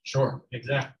command? Sure,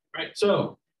 exactly. Right.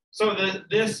 So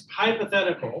this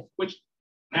hypothetical, which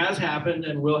has happened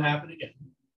and will happen again,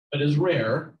 but is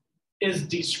rare, is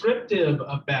descriptive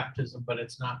of baptism, but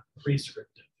it's not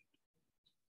prescriptive.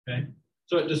 Okay.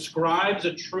 So it describes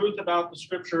a truth about the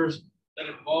scriptures that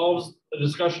involves the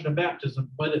discussion of baptism,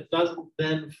 but it doesn't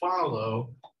then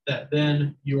follow that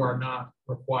then you are not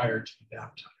required to be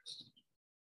baptized.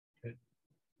 Okay.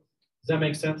 Does that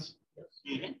make sense?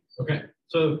 Mm-hmm. Okay.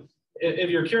 So if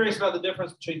you're curious about the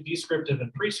difference between descriptive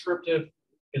and prescriptive,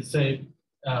 it's say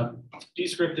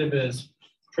descriptive is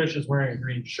Trish is wearing a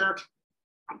green shirt.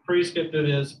 Prescriptive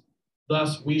is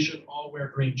thus we should all wear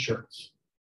green shirts.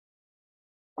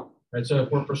 Right. So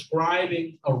if we're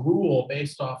prescribing a rule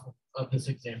based off of of this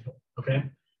example, okay?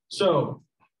 So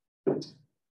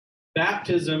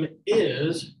baptism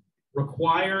is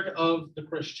required of the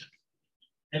Christian.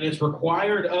 And it's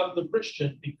required of the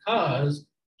Christian because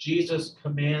Jesus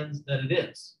commands that it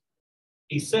is.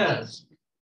 He says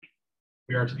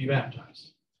we are to be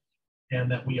baptized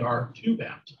and that we are to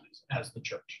baptize as the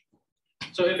church.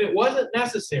 So if it wasn't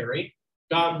necessary,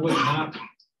 God would not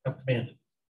have commanded it.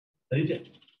 But he did,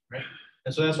 right?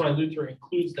 And so that's why Luther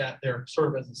includes that there sort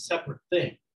of as a separate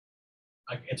thing.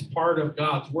 Like it's part of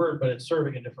God's word, but it's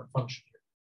serving a different function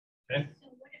here. Okay? So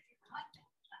what if you're not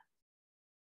baptized?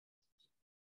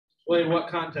 Well, in what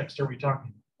context are we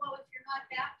talking? Well, if you're not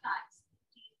baptized,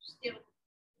 do you still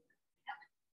have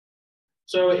it?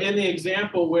 So in the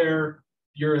example where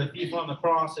you're a thief on the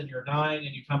cross and you're dying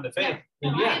and you come to faith,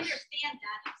 then Well, I yes. understand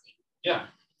that example. Yeah.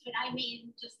 But I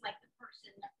mean, just like the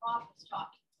person that Bob was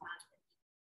talking about,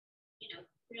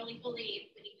 really believed,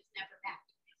 but he was never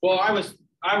baptized. Well,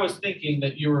 I was thinking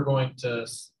that you were going to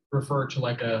refer to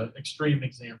like a extreme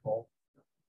example.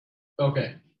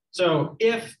 Okay. So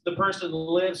if the person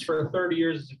lives for 30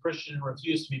 years as a Christian and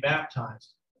refuses to be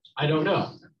baptized, I don't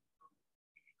know.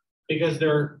 Because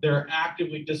they're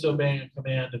actively disobeying a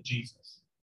command of Jesus.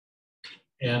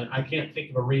 And I can't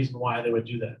think of a reason why they would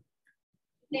do that.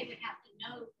 They would have to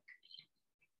know the command.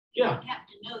 Yeah. They would have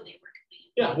to know they were commanded.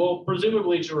 Yeah, well,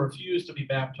 presumably to refuse to be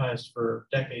baptized for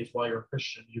decades while you're a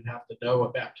Christian, you have to know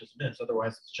what baptism is.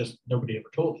 Otherwise, it's just nobody ever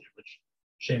told you, which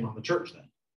shame on the church then.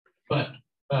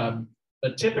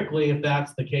 But typically, if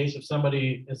that's the case, if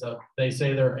somebody they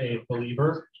say they're a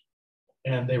believer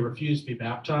and they refuse to be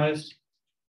baptized,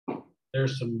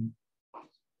 there's some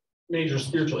major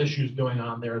spiritual issues going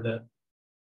on there that,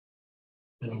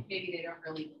 Maybe they don't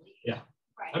really believe. Yeah.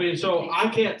 Right. I mean, so I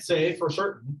can't say for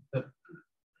certain that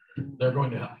they're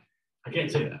going to hell. I can't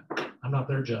say that. I'm not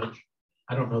their judge.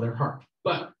 I don't know their heart.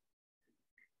 But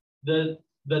the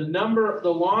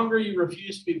longer you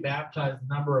refuse to be baptized, the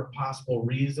number of possible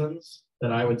reasons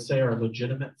that I would say are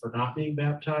legitimate for not being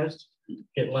baptized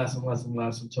get less and less and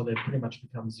less until they pretty much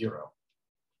become zero.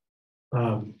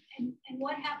 And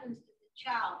what happens to the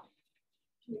child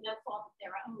through no fault of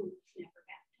their own who's never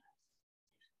baptized?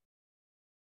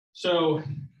 So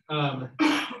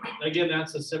again,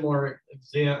 that's a similar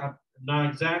example. I'm not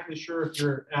exactly sure if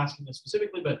you're asking this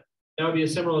specifically, but that would be a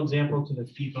similar example to the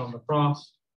thief on the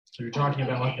cross. So you're talking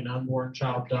about like an unborn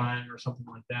child dying or something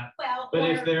like that. Well, but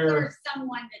or, if they're or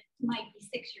someone that might be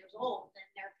 6 years old and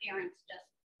their parents just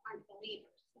aren't believers.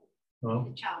 Well,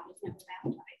 the child was never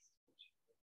baptized.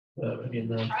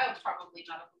 The child's probably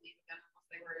not a believer then unless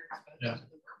they were exposed Yeah. to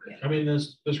the word. I mean,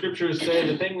 the scriptures say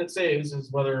the thing that saves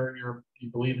is whether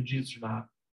you believe in Jesus or not.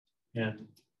 And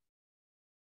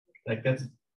like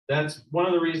that's one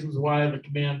of the reasons why the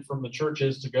command from the church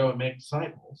is to go and make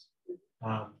disciples.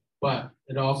 But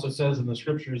it also says in the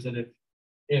scriptures that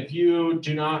if you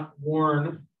do not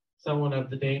warn someone of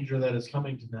the danger that is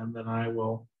coming to them, then I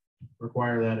will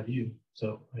require that of you.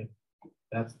 So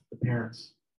that's the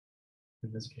parents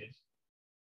in this case.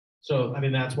 So, I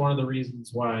mean, that's one of the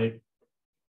reasons why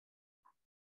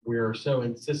we're so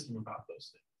insistent about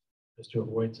those things, is to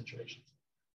avoid situations.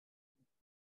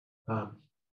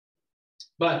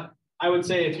 But I would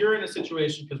say if you're in a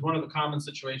situation, because one of the common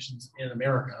situations in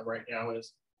America right now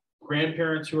is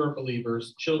grandparents who are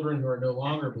believers, children who are no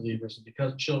longer believers, and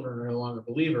because children are no longer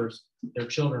believers, their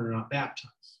children are not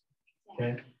baptized.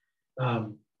 Okay?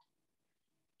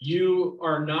 You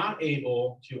are not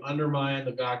able to undermine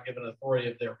the God-given authority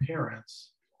of their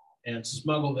parents and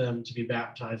smuggle them to be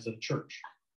baptized at a church.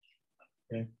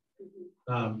 Okay?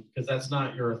 Because that's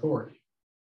not your authority,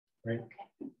 right?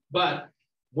 But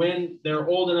when they're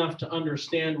old enough to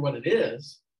understand what it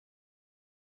is,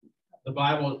 the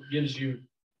Bible gives you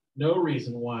no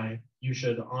reason why you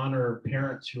should honor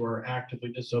parents who are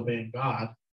actively disobeying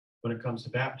God when it comes to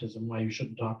baptism, why you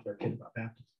shouldn't talk to their kid about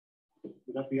baptism.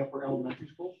 Would that be upper elementary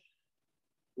school?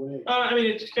 I mean,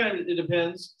 it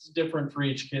depends. It's different for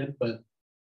each kid, but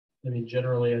I mean,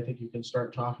 generally, I think you can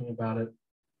start talking about it,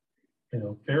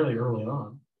 fairly early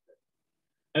on.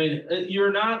 I mean,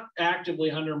 you're not actively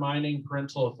undermining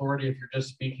parental authority if you're just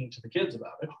speaking to the kids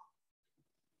about it,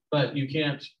 but you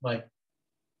can't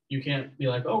be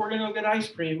like, oh, we're gonna go get ice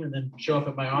cream and then show up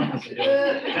at my office and go,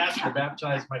 Pastor,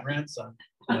 baptize my grandson.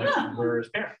 Like, where are his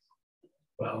parents?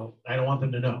 Well, I don't want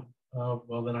them to know.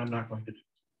 Well, then I'm not going to do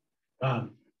it.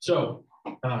 So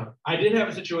I did have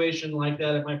a situation like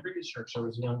that at my previous church. There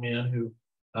was a young man who,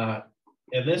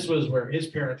 and this was where his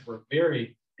parents were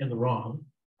very in the wrong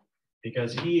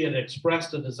because he had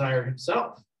expressed a desire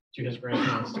himself to his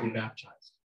grandparents to be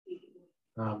baptized.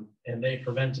 And they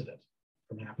prevented it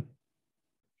from happening.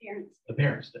 Parents. The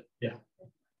parents did, yeah.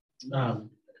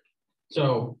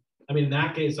 So, I mean, in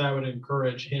that case, I would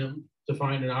encourage him to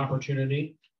find an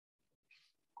opportunity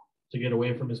to get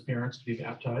away from his parents to be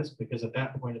baptized, because at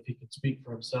that point, if he can speak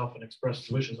for himself and express his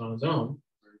wishes on his own,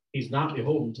 he's not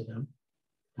beholden to them.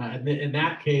 In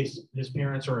that case, his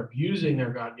parents are abusing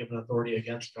their God-given authority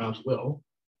against God's will,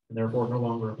 and therefore no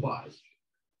longer applies.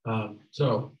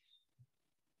 So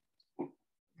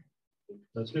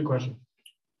that's a good question.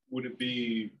 Would it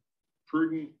be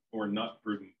prudent or not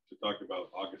prudent to talk about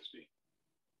Augustine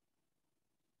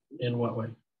In what way?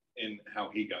 and how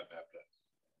he got baptized?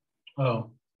 Oh.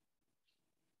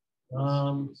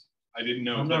 I didn't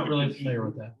know. I'm not really familiar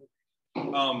with that.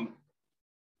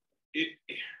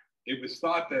 It was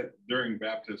thought that during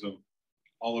baptism,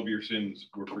 all of your sins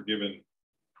were forgiven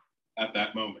at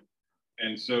that moment.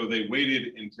 And so they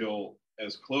waited until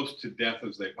as close to death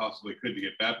as they possibly could to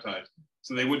get baptized,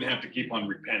 so they wouldn't have to keep on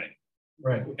repenting.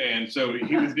 Right. And so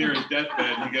he was near his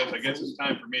deathbed, and he goes, I guess it's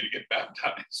time for me to get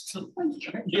baptized.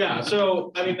 Yeah.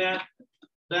 So, I mean,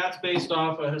 that's based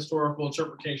off a historical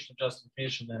interpretation of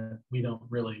justification that we don't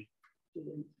really,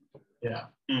 yeah,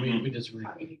 we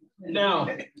disagree. Now,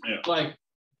 like,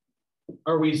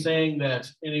 are we saying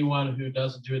that anyone who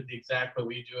doesn't do it the exact way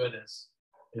we do it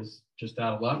is just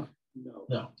out of luck?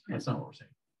 No, that's not what we're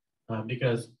saying.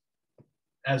 Because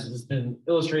as has been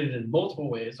illustrated in multiple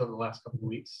ways over the last couple of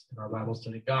weeks in our Bible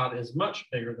study, God is much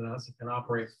bigger than us and can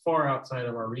operate far outside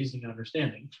of our reasoning and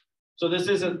understanding. So this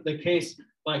isn't the case.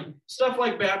 Like stuff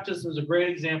like baptism is a great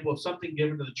example of something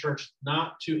given to the church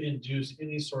not to induce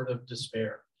any sort of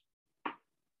despair.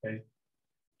 Okay.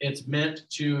 It's meant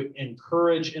to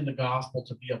encourage in the gospel,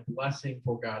 to be a blessing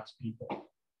for God's people.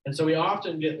 And so we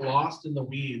often get lost in the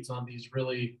weeds on these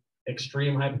really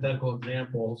extreme hypothetical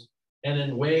examples, and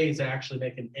in ways actually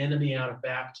make an enemy out of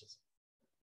baptism,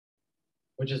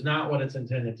 which is not what it's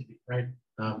intended to be, right?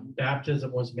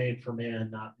 Baptism was made for man,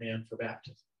 not man for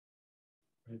baptism.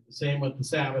 Right? The same with the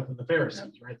Sabbath and the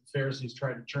Pharisees, right? The Pharisees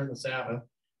tried to turn the Sabbath,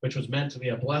 which was meant to be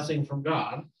a blessing from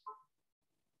God,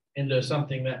 into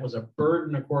something that was a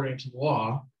burden according to the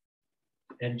law.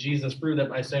 And Jesus proved that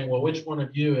by saying, well, which one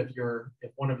of you, if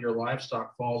one of your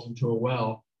livestock falls into a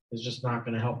well, is just not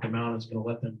going to help them out, it's going to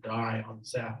let them die on the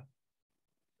Sabbath.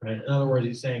 Right? In other words,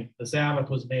 he's saying the Sabbath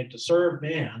was made to serve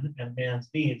man and man's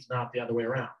needs, not the other way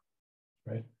around.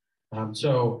 Right?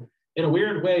 So in a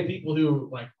weird way, people who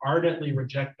like ardently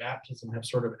reject baptism have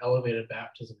sort of elevated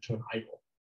baptism to an idol.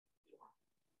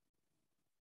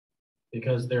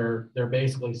 Because they're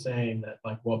basically saying that,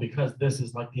 like, well, because this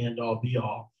is like the end all be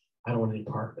all, I don't want any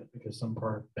part of it, because some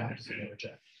part of baptism they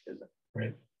reject. Isn't it?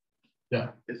 Right? Yeah.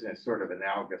 Isn't it sort of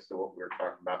analogous to what we were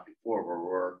talking about before, where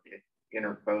we're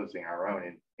interposing our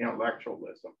own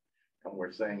intellectualism, and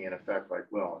we're saying in effect, like,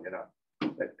 well,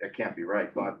 that can't be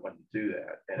right. God wouldn't do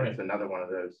that. And right. It's another one of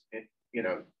those,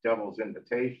 devil's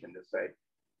invitation to say,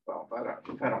 well,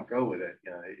 if I don't go with it,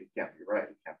 it can't be right.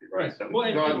 It can't be right. So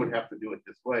God would have to do it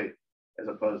this way, as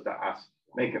opposed to us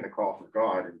making the call for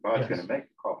God, and God's going to make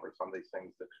the call for some of these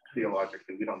things that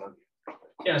theologically we don't know.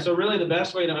 Yeah, so really the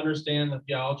best way to understand the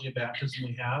theology of baptism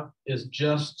we have is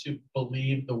just to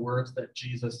believe the words that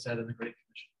Jesus said in the Great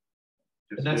Commission.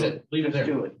 And that's it. Leave it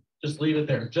there. Just leave it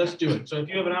there. Just do it. So if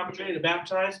you have an opportunity to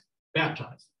baptize,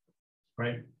 baptize,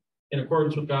 right? In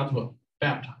accordance with God's will,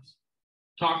 baptize.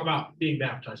 Talk about being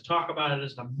baptized. Talk about it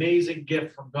as an amazing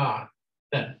gift from God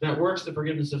that works the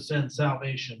forgiveness of sin,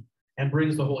 salvation, and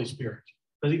brings the Holy Spirit.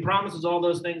 Because he promises all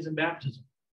those things in baptism.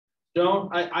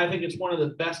 I think it's one of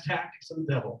the best tactics of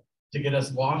the devil to get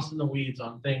us lost in the weeds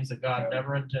on things that God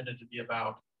never intended to be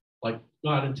about. Like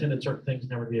God intended certain things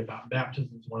never to be about.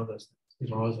 Baptism is one of those things.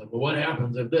 He's always like, well, what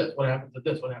happens if this? What happens if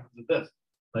this? What happens if this?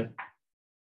 Like,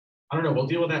 I don't know. We'll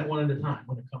deal with that one at a time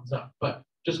when it comes up. But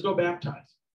just go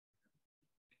baptize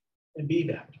and be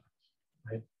baptized,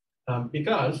 right?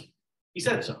 Because he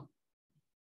said so.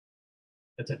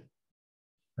 That's it,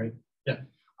 right? Yeah.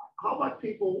 How about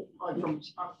people from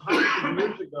hundreds of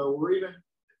years ago, or even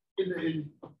in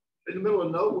the middle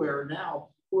of nowhere now,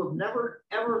 who have never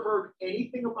ever heard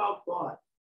anything about God,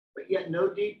 but yet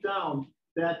know deep down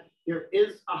that there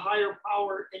is a higher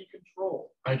power in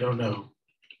control? I don't know.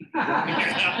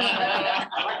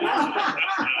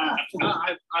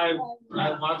 I've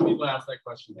lots of people ask that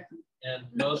question, and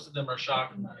most of them are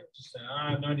shocked. Just saying, I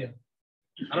have no idea.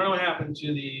 I don't know what happened to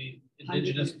the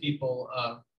indigenous people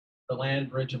of the land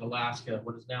bridge of Alaska,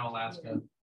 what is now Alaska,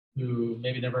 who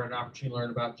maybe never had an opportunity to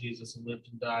learn about Jesus and lived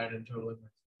and died in total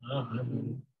ignorance. Oh, I don't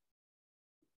know.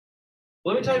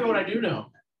 Let me tell you what I do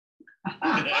know.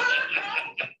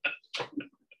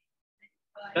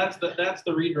 That's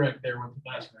the redirect there when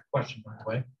people ask that question, by the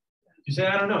way. You say,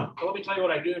 I don't know. Well, let me tell you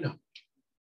what I do know.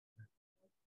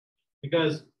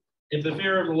 Because if the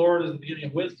fear of the Lord is the beginning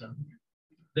of wisdom,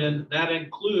 then that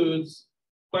includes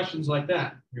questions like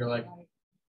that. You're like,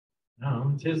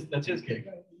 no, that's his gig,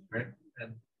 right?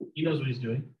 And he knows what he's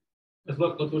doing. Because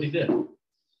look what he did. Look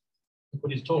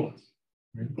what he's told us.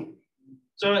 Right?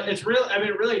 So it's real. I mean,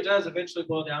 it really does eventually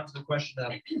boil down to the question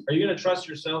of, are you going to trust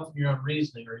yourself and your own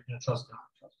reasoning, or are you going to trust God?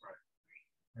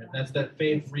 Right? That's that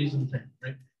faith reason thing,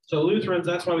 right? So Lutherans,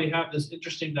 that's why we have this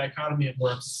interesting dichotomy of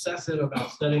we're obsessive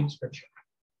about studying Scripture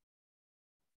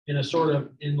in a sort of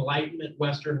Enlightenment,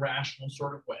 Western, rational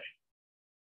sort of way.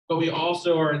 But we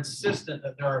also are insistent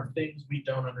that there are things we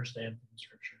don't understand from the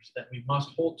Scriptures that we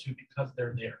must hold to because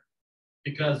they're there.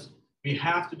 Because we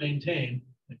have to maintain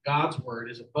that God's word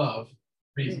is above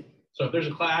reason. So if there's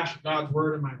a clash of God's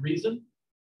word and my reason,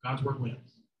 God's word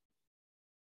wins.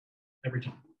 Every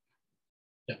time.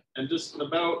 Yeah. And just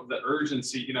about the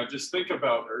urgency, just think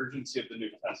about urgency of the New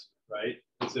Testament, right?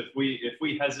 Because if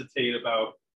we hesitate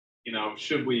about,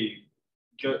 should we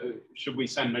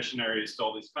send missionaries to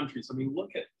all these countries? I mean,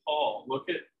 look at Paul, look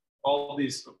at all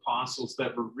these apostles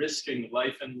that were risking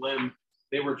life and limb.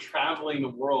 They were traveling the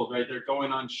world, right? They're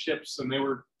going on ships and they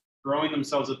were throwing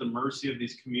themselves at the mercy of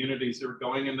these communities. They were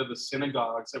going into the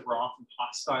synagogues that were often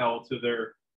hostile to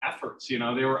their efforts. They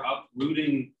were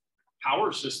uprooting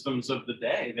power systems of the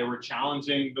day. They were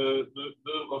challenging the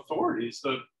authorities,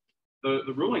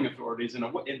 the ruling authorities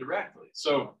indirectly.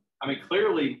 So, I mean,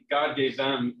 clearly God gave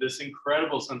them this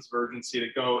incredible sense of urgency to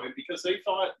go, and because they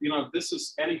thought, this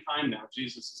is any time now,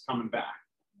 Jesus is coming back.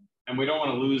 And we don't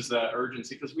want to lose that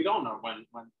urgency because we don't know when he's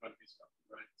coming, right?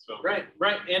 So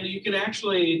Right. And you can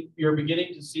actually, you're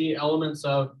beginning to see elements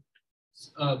of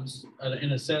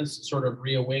in a sense, sort of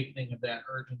reawakening of that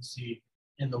urgency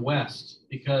in the West,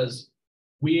 because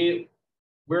we're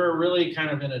really kind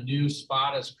of in a new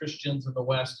spot as Christians in the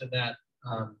West, in that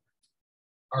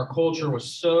our culture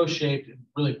was so shaped and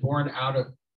really born out of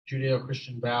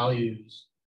Judeo-Christian values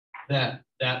that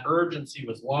urgency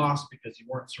was lost because you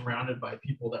weren't surrounded by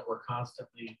people that were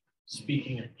constantly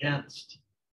speaking against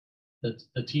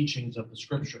the teachings of the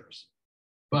Scriptures.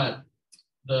 But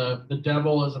the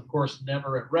devil is, of course,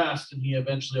 never at rest, and he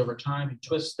eventually, over time, he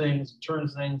twists things, and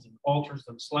turns things, and alters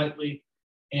them slightly,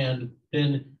 and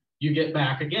then you get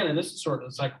back again. And this is sort of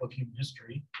the cycle of human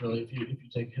history, really, if you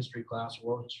take history class or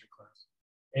world history class,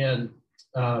 and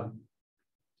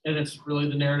it's really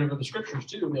the narrative of the Scriptures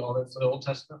too. That's the Old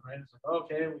Testament, right? It's like,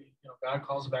 okay, God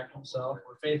calls us back to Himself.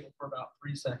 We're faithful for about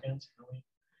 3 seconds,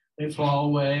 and we fall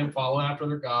away and follow after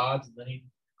other gods, and then He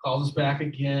calls us back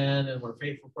again, and we're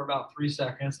faithful for about 3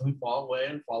 seconds, and we fall away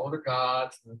and follow other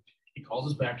gods, and then He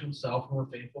calls us back to Himself, and we're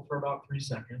faithful for about 3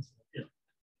 seconds.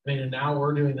 And now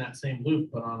we're doing that same loop,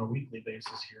 but on a weekly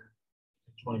basis here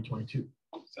in 2022.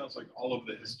 Sounds like all of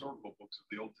the historical books of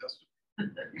the Old Testament.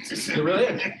 It really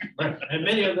is. Right. And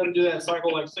many of them do that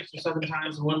cycle like 6 or 7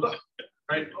 times in one book,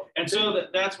 right? And so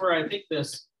that's where I think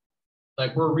this,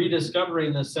 like, we're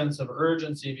rediscovering this sense of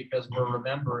urgency because we're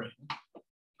remembering.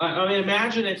 I mean,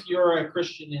 imagine if you're a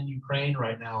Christian in Ukraine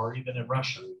right now, or even in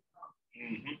Russia,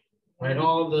 right?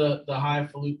 All the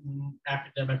highfalutin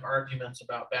academic arguments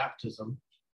about baptism,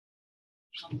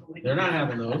 they're not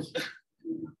having those,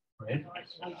 right?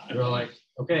 They're like,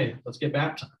 okay, let's get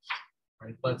baptized,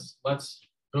 right? Let's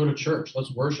go to church.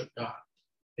 Let's worship God,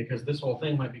 because this whole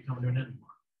thing might be coming to an end tomorrow.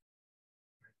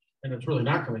 And it's really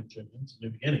not coming to an end. It's a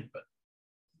new beginning, but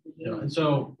and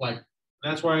so, like,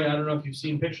 that's why I don't know if you've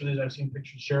seen pictures of these. I've seen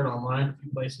pictures shared online a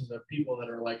few places of people that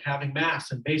are like having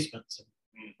mass in basements, and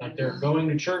like they're going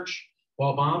to church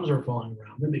while bombs are falling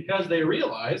around them, because they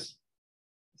realize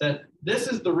that this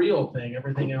is the real thing.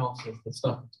 Everything else is the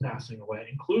stuff that's passing away,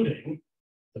 including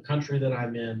the country that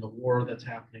I'm in, the war that's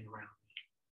happening around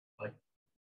me.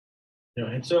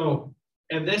 Like, and so,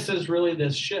 and this is really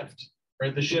this shift,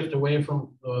 right? The shift away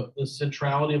from the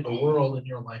centrality of the world in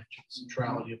your life to the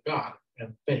centrality of God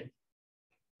and faith.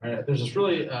 Right? There's this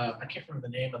really, I can't remember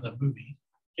the name of the movie.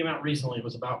 It came out recently. It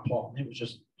was about Paul. It was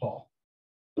just Paul.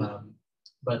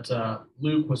 But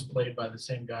Luke was played by the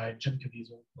same guy. Jim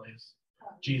Caviezel plays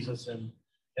Jesus. And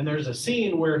there's a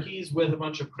scene where he's with a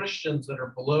bunch of Christians that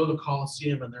are below the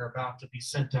Colosseum, and they're about to be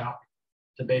sent out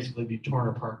to basically be torn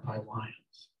apart by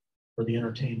lions for the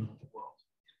entertainment of the world.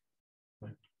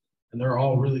 Right? And they're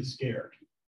all really scared.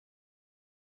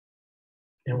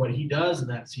 And what he does in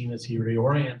that scene is he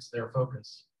reorients their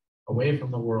focus away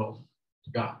from the world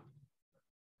to God.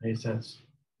 And he says,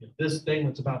 this thing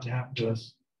that's about to happen to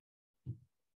us,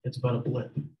 it's but a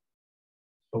blip.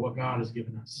 But what God has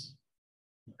given us.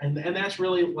 And that's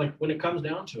really, like, when it comes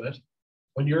down to it,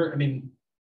 when you're, I mean,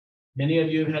 Many of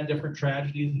you have had different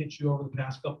tragedies hit you over the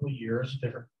past couple of years,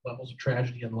 different levels of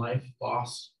tragedy in life,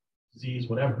 loss, disease,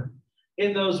 whatever.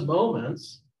 In those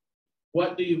moments,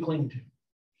 what do you cling to?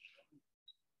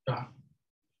 God.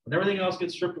 When everything else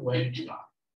gets stripped away, God.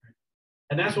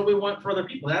 And that's what we want for other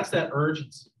people. That's that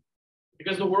urgency.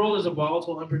 Because the world is a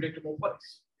volatile, unpredictable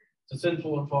place. It's a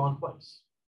sinful and fallen place.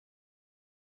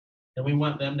 And we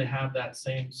want them to have that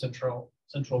same central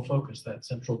focus, that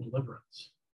central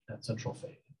deliverance, that central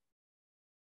faith.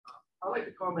 I like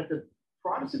to comment that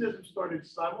Protestantism started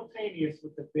simultaneous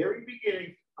with the very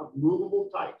beginning of movable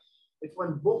type. It's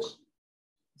when books,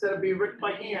 instead of being written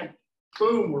by hand,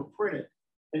 boom, were printed.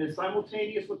 And it's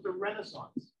simultaneous with the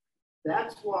Renaissance.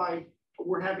 That's why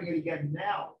we're having it again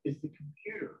now, is the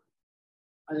computer.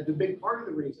 And it's a big part of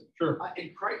the reason. Sure.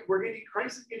 And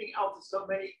Christ is getting out to so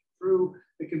many through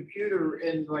the computer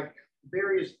and like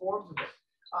various forms of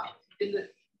it. In the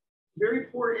very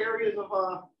poor areas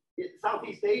of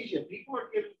Southeast Asia, people are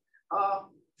given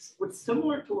what's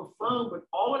similar to a phone, but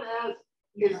all it has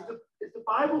is the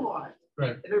Bible on it.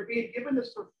 Right. And they're being given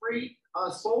this for free,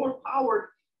 solar powered.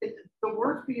 The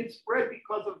word's being spread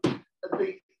because of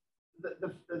the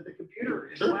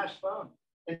computer slash phone,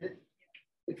 and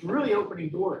it's really opening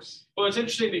doors. Well, it's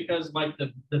interesting because like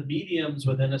the mediums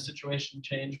within a situation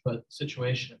change, but the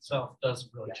situation itself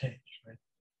doesn't really change,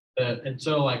 right? And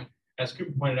so, like as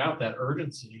Cooper pointed out, that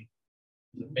urgency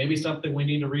may be something we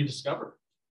need to rediscover,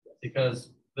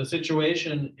 because the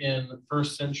situation in the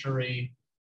first century,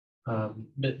 the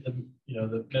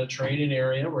Mediterranean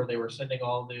area where they were sending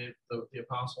all the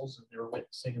apostles and they were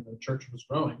witnessing and the church was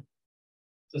growing.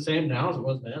 It's the same now as it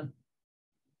was then.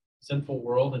 Sinful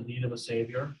world in need of a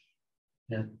savior.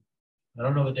 And I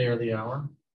don't know the day or the hour.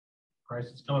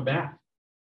 Christ is coming back.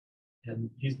 And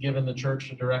he's given the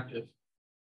church a directive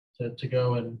to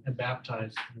go and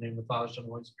baptize in the name of the Father, Son,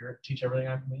 and Holy Spirit, teach everything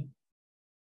I command.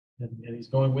 And he's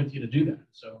going with you to do that.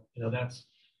 So,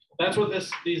 that's what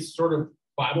these sort of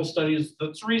Bible studies,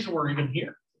 that's the reason we're even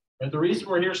here. Right? The reason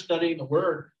we're here studying the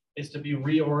Word is to be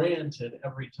reoriented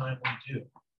every time we do,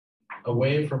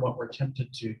 away from what we're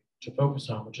tempted to focus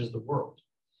on, which is the world.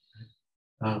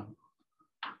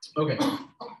 Okay.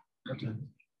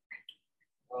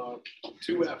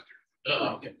 2 after.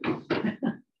 Okay.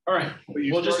 All right.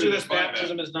 We'll just do this.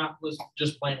 Baptism is not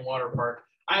just plain water part.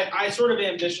 I sort of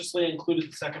ambitiously included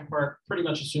the second part, pretty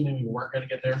much assuming we weren't going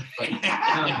to get there. But,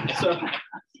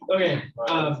 okay.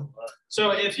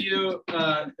 So if you,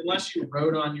 unless you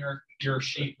wrote on your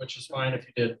sheet, which is fine if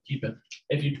you did, keep it.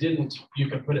 If you didn't, you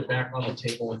can put it back on the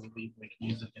table when you leave. We can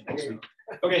use it next week.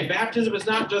 Okay, baptism is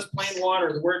not just plain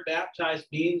water. The word baptize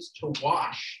means to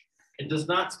wash. It does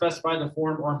not specify the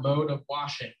form or mode of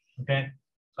washing. Okay.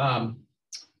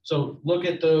 So look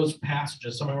at those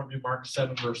passages. Somebody want to do Mark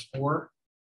 7, verse 4.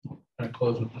 I'm going to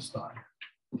close with this thought.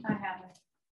 I have it.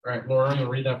 All right, Laura, you'll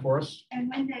read that for us. And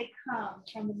when they come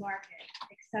from the market,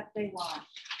 except they wash,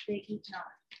 they eat not.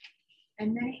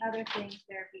 And many other things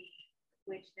there be,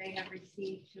 which they have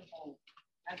received to hold,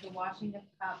 as the washing of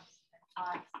cups and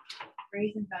pots,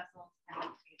 brazen vessels, and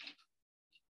tables.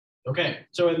 Okay,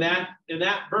 so in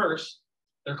that verse,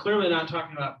 they're clearly not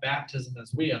talking about baptism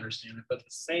as we understand it, but the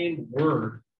same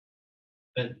word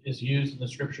that is used in the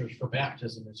scriptures for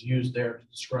baptism is used there to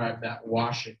describe that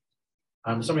washing.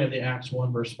 Somebody have the Acts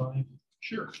 1, verse 5?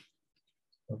 Sure.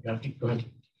 Okay, go ahead.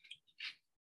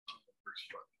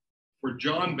 For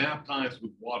John baptized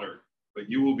with water, but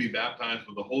you will be baptized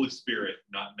with the Holy Spirit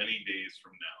not many days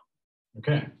from now.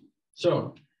 Okay,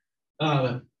 so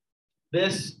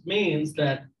this means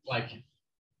that, like,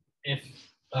 if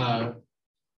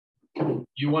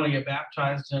you want to get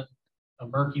baptized in a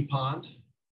murky pond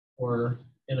or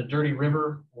in a dirty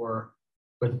river, or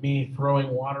with me throwing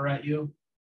water at you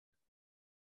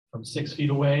from 6 feet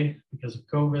away because of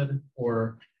COVID,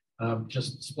 or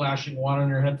just splashing water on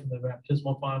your head from the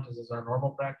baptismal font, as is our normal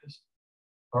practice,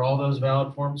 are all those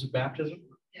valid forms of baptism?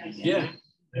 Yes. Yeah,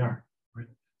 they are. Right.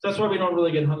 So that's why we don't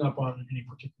really get hung up on any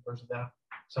particulars of that.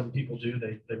 Some people do.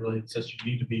 They really insist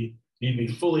you need to be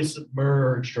fully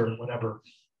submerged or whatever.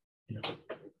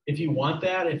 If you want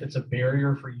that, if it's a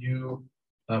barrier for you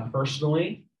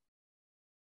personally,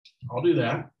 I'll do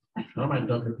that. I don't mind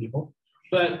dunking people,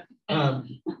 but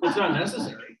it's not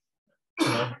necessary.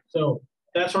 So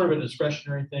that's sort of a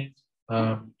discretionary thing.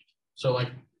 So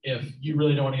like if you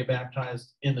really don't want to get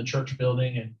baptized in the church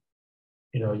building and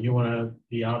you want to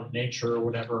be out in nature or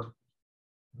whatever,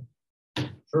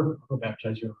 sure, I'll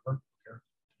baptize you.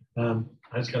 I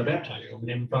just got to baptize you in the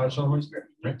name of the Father, Son, and Holy Spirit.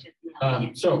 Right?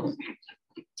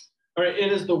 All right,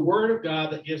 it is the Word of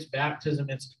God that gives baptism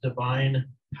its divine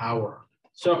power.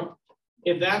 So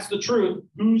if that's the truth,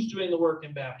 who's doing the work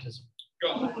in baptism?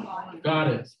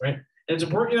 God is, right? And it's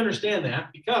important you understand that,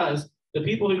 because the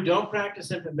people who don't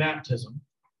practice infant baptism,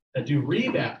 that do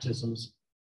rebaptisms,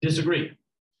 disagree.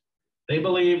 They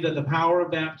believe that the power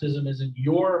of baptism is in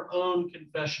your own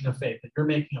confession of faith, that you're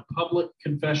making a public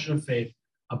confession of faith,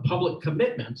 a public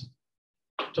commitment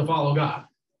to follow God.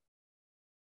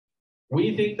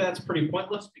 We think that's pretty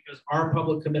pointless because our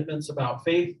public commitments about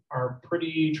faith are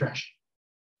pretty trashy.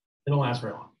 They don't last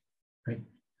very long,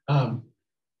 right?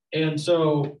 And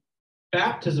so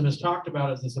baptism is talked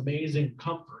about as this amazing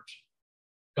comfort,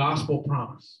 gospel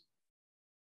promise,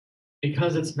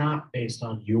 because it's not based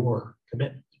on your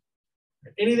commitment.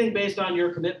 Anything based on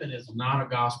your commitment is not a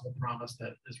gospel promise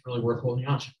that is really worth holding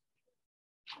on to,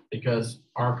 because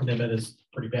our commitment is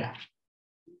pretty bad.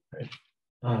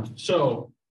 Right?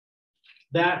 So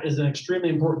that is an extremely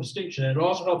important distinction. And it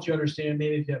also helps you understand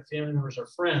maybe if you have family members or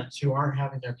friends who aren't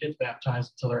having their kids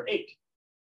baptized until they're 8.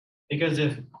 Because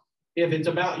if it's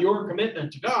about your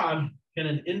commitment to God, can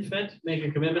an infant make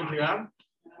a commitment to God?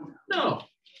 No,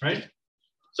 right?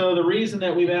 So the reason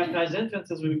that we baptize infants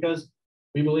is because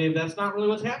we believe that's not really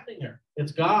what's happening there.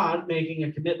 It's God making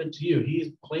a commitment to you. He's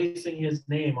placing his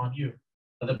name on you.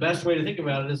 But the best way to think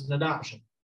about it is an adoption,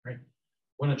 right?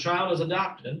 When a child is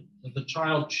adopted, does the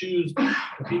child choose the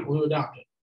people who adopt it?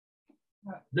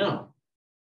 No.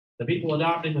 The people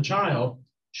adopting the child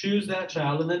choose that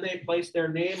child, and then they place their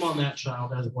name on that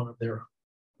child as one of their own.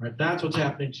 Right? That's what's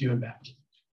happening to you in baptism.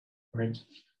 Right?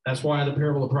 That's why the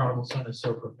parable of the prodigal son is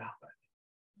so profound.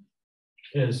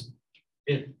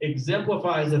 It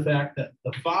exemplifies the fact that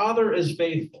the Father is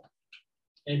faithful,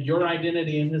 and your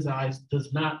identity in his eyes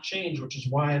does not change, which is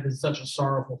why it is such a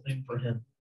sorrowful thing for him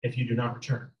if you do not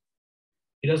return.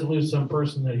 He doesn't lose some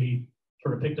person that he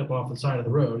sort of picked up off the side of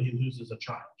the road. He loses a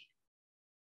child.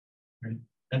 Right?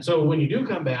 And so when you do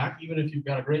come back, even if you've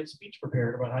got a great speech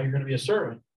prepared about how you're going to be a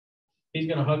servant, he's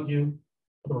going to hug you,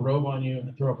 put a robe on you,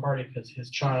 and throw a party because his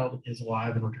child is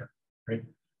alive and returned. Right?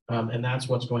 And that's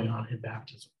what's going on in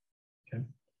baptism. Okay.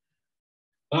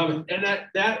 And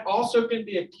that also can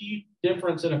be a key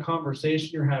difference in a conversation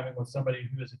you're having with somebody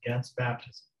who is against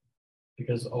baptism.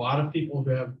 Because a lot of people who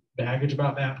have baggage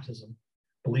about baptism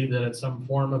believe that it's some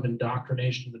form of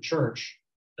indoctrination of the church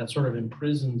that sort of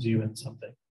imprisons you in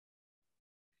something.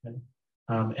 Okay?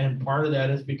 And part of that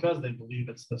is because they believe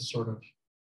it's this sort of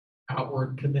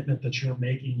outward commitment that you're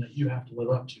making that you have to live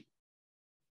up to.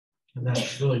 And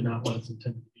that's really not what it's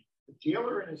intended to be. The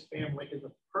jailer and his family is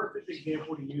a perfect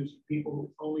example to use for people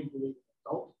who only believe in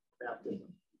adult baptism.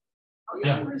 Oh,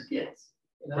 yeah, for his kids.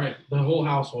 You know? Right, the whole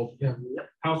household. Yeah, yep.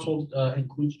 Household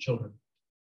includes children.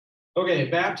 Okay,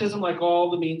 baptism, like all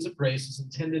the means of grace, is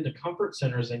intended to comfort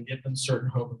sinners and give them certain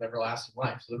hope of everlasting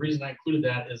life. So the reason I included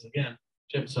that is, again,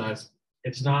 to emphasize,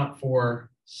 it's not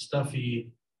for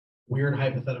stuffy, weird,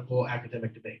 hypothetical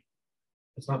academic debate.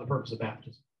 It's not the purpose of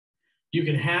baptism. You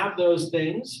can have those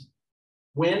things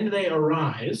when they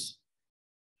arise,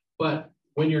 but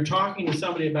when you're talking to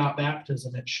somebody about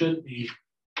baptism, it should be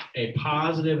a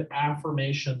positive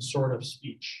affirmation sort of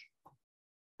speech.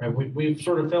 Right? We've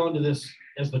sort of fell into this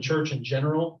as the church in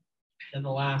general in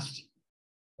the last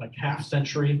like half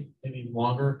century, maybe even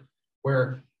longer,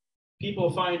 where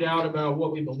people find out about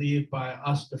what we believe by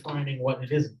us defining what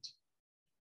it isn't.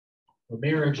 Well,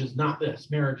 marriage is not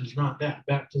this, marriage is not that,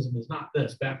 baptism is not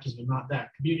this, baptism is not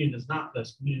that, communion is not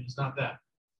this, communion is not that.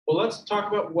 Well, let's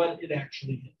talk about what it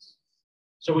actually is.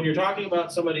 So when you're talking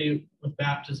about somebody with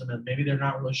baptism and maybe they're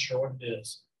not really sure what it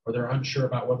is, or they're unsure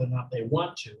about whether or not they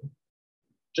want to,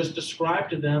 just describe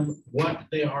to them what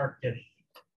they are getting.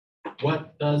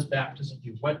 What does baptism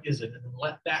do? What is it? And then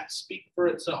let that speak for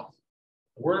itself.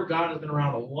 The Word of God has been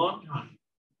around a long time,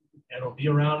 and it'll be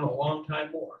around a long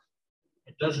time more.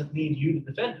 It doesn't need you to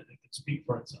defend it. It can speak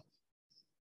for itself.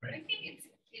 Right? I think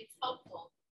it's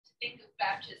helpful to think of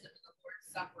baptism and the Lord's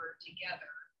Supper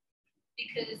together,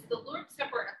 because the Lord's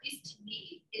Supper, at least to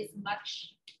me, it's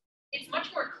much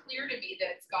more clear to me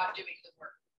that it's God doing the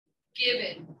work.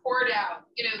 Given, poured out.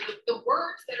 You know, the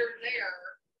words that are there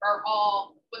are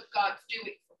all what God's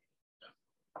doing for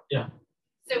me. Yeah.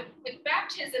 So with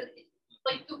baptism,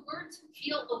 like the words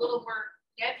feel a little more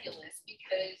nebulous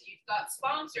because you've got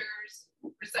sponsors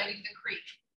reciting the creed.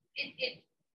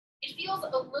 It feels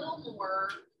a little more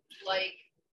like.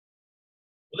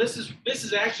 Well, this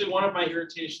is actually one of my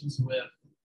irritations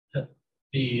with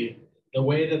the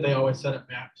way that they always set up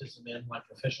baptism in like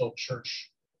official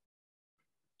church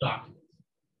documents.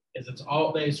 Is it's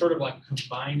all they sort of like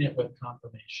combine it with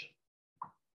confirmation,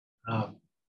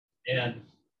 and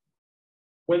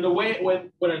when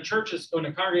a church is, when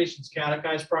a congregation is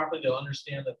catechized properly, they'll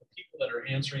understand that the people that are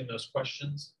answering those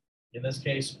questions, in this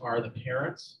case, are the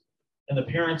parents. And the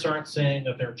parents aren't saying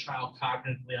that their child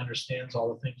cognitively understands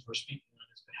all the things we're speaking on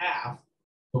his behalf.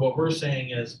 But what we're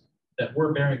saying is that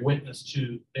we're bearing witness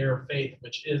to their faith,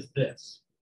 which is this,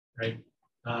 right?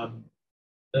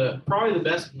 Probably the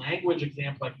best language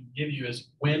example I can give you is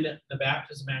when the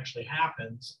baptism actually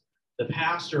happens, the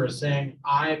pastor is saying,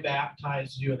 I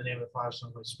baptize you in the name of the Father, Son,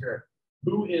 and Holy Spirit.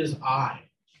 Who is I?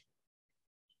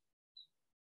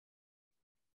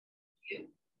 You.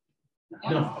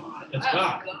 No, it's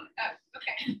God.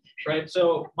 Okay. Right.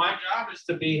 So my job is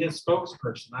to be his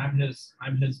spokesperson. I'm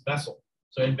his vessel.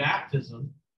 So in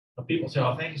baptism, when people say,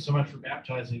 "Oh, thank you so much for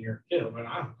baptizing your kid,"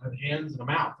 I have hands and a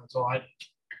mouth. That's all I do.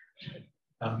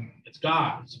 It's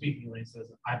God speaking when he says,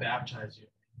 "I baptize you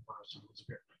in the Father, Son, and Holy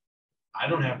Spirit." I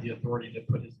don't have the authority to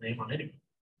put his name on anyone.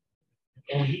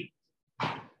 Only he.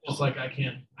 Just like I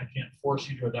can't force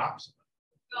you to adopt somebody.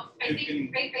 Well, I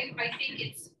think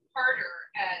it's harder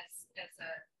as a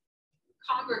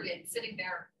congregant sitting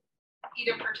there,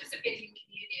 either participating in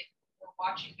communion or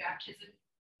watching baptism.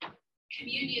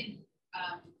 Communion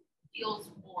feels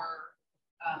more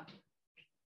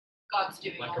God's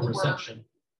doing like all a the reception. work.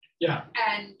 Yeah.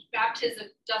 And baptism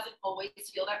doesn't always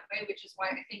feel that way, which is why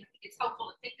I think it's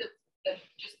helpful to think of the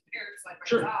just parents side by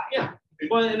Sure. side. Yeah.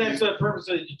 Well, and that's the purpose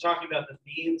of you talking about the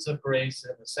means of grace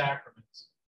and the sacraments.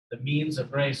 The means of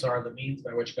grace are the means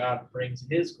by which God brings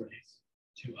his grace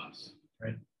to us,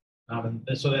 right? And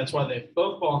so that's why they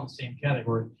both fall in the same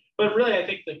category. But really, I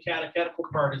think the catechetical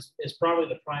part is probably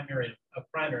the primary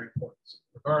importance,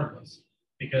 regardless,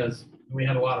 because we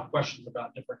had a lot of questions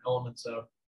about different elements of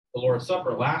the Lord's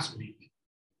Supper last week,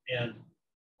 and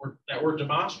we're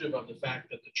demonstrative of the fact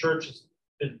that the church has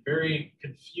been very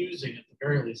confusing, at the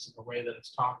very least, in the way that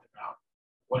it's talked about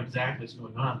what exactly is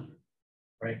going on there,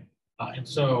 right? And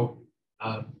so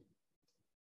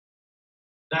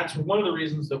that's one of the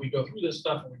reasons that we go through this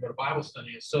stuff when we go to Bible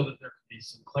study, is so that there can be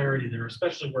some clarity there,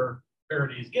 especially where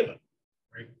clarity is given,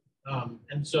 right?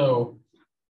 And so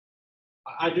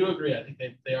I do agree. I think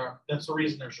they are. That's the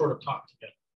reason they're sort of taught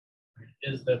together, right?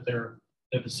 Is that they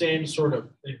have the same sort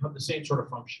of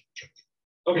function.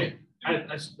 Okay,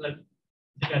 I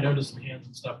think I noticed some hands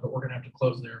and stuff, but we're gonna have to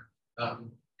close there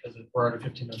because we're already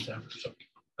 15 minutes after. So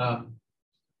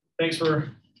thanks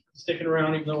for sticking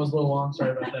around, even though it was a little long.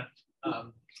 Sorry about that.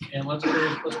 And let's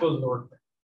close with the word.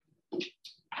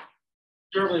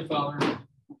 Dear Heavenly Father,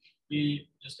 we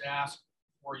just ask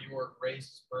for your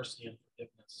grace, mercy, and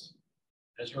forgiveness.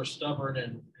 As you're stubborn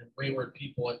and wayward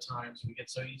people at times, we get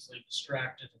so easily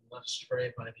distracted and led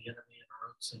astray by the enemy and our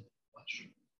own sinful flesh.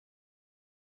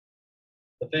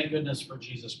 But thank goodness for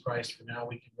Jesus Christ, for now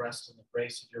we can rest in the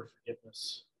grace of your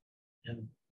forgiveness and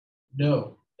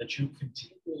know that you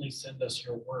continually send us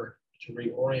your word to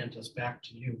reorient us back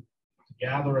to you, to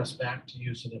gather us back to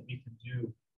you so that we can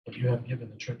do what you have given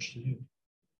the church to do,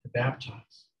 to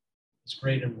baptize. This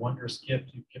great and wondrous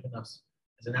gift you've given us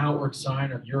is an outward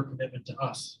sign of your commitment to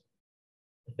us,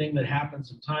 the thing that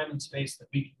happens in time and space that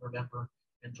we can remember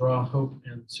and draw hope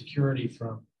and security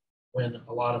from when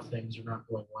a lot of things are not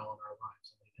going well in our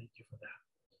lives. And we thank you for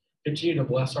that. Continue to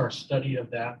bless our study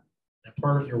of that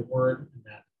part of your word and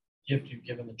that gift you've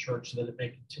given the church, so that it may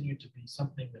continue to be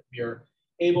something that we are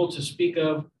able to speak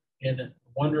of in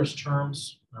wondrous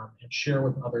terms and share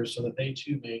with others, so that they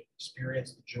too may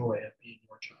experience the joy of being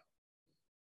your child.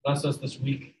 Bless us this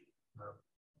week.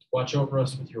 Watch over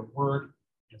us with your word,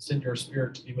 and send your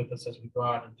spirit to be with us as we go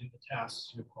out and do the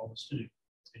tasks you have called us to do.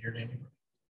 In your name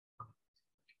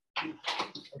we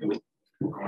pray.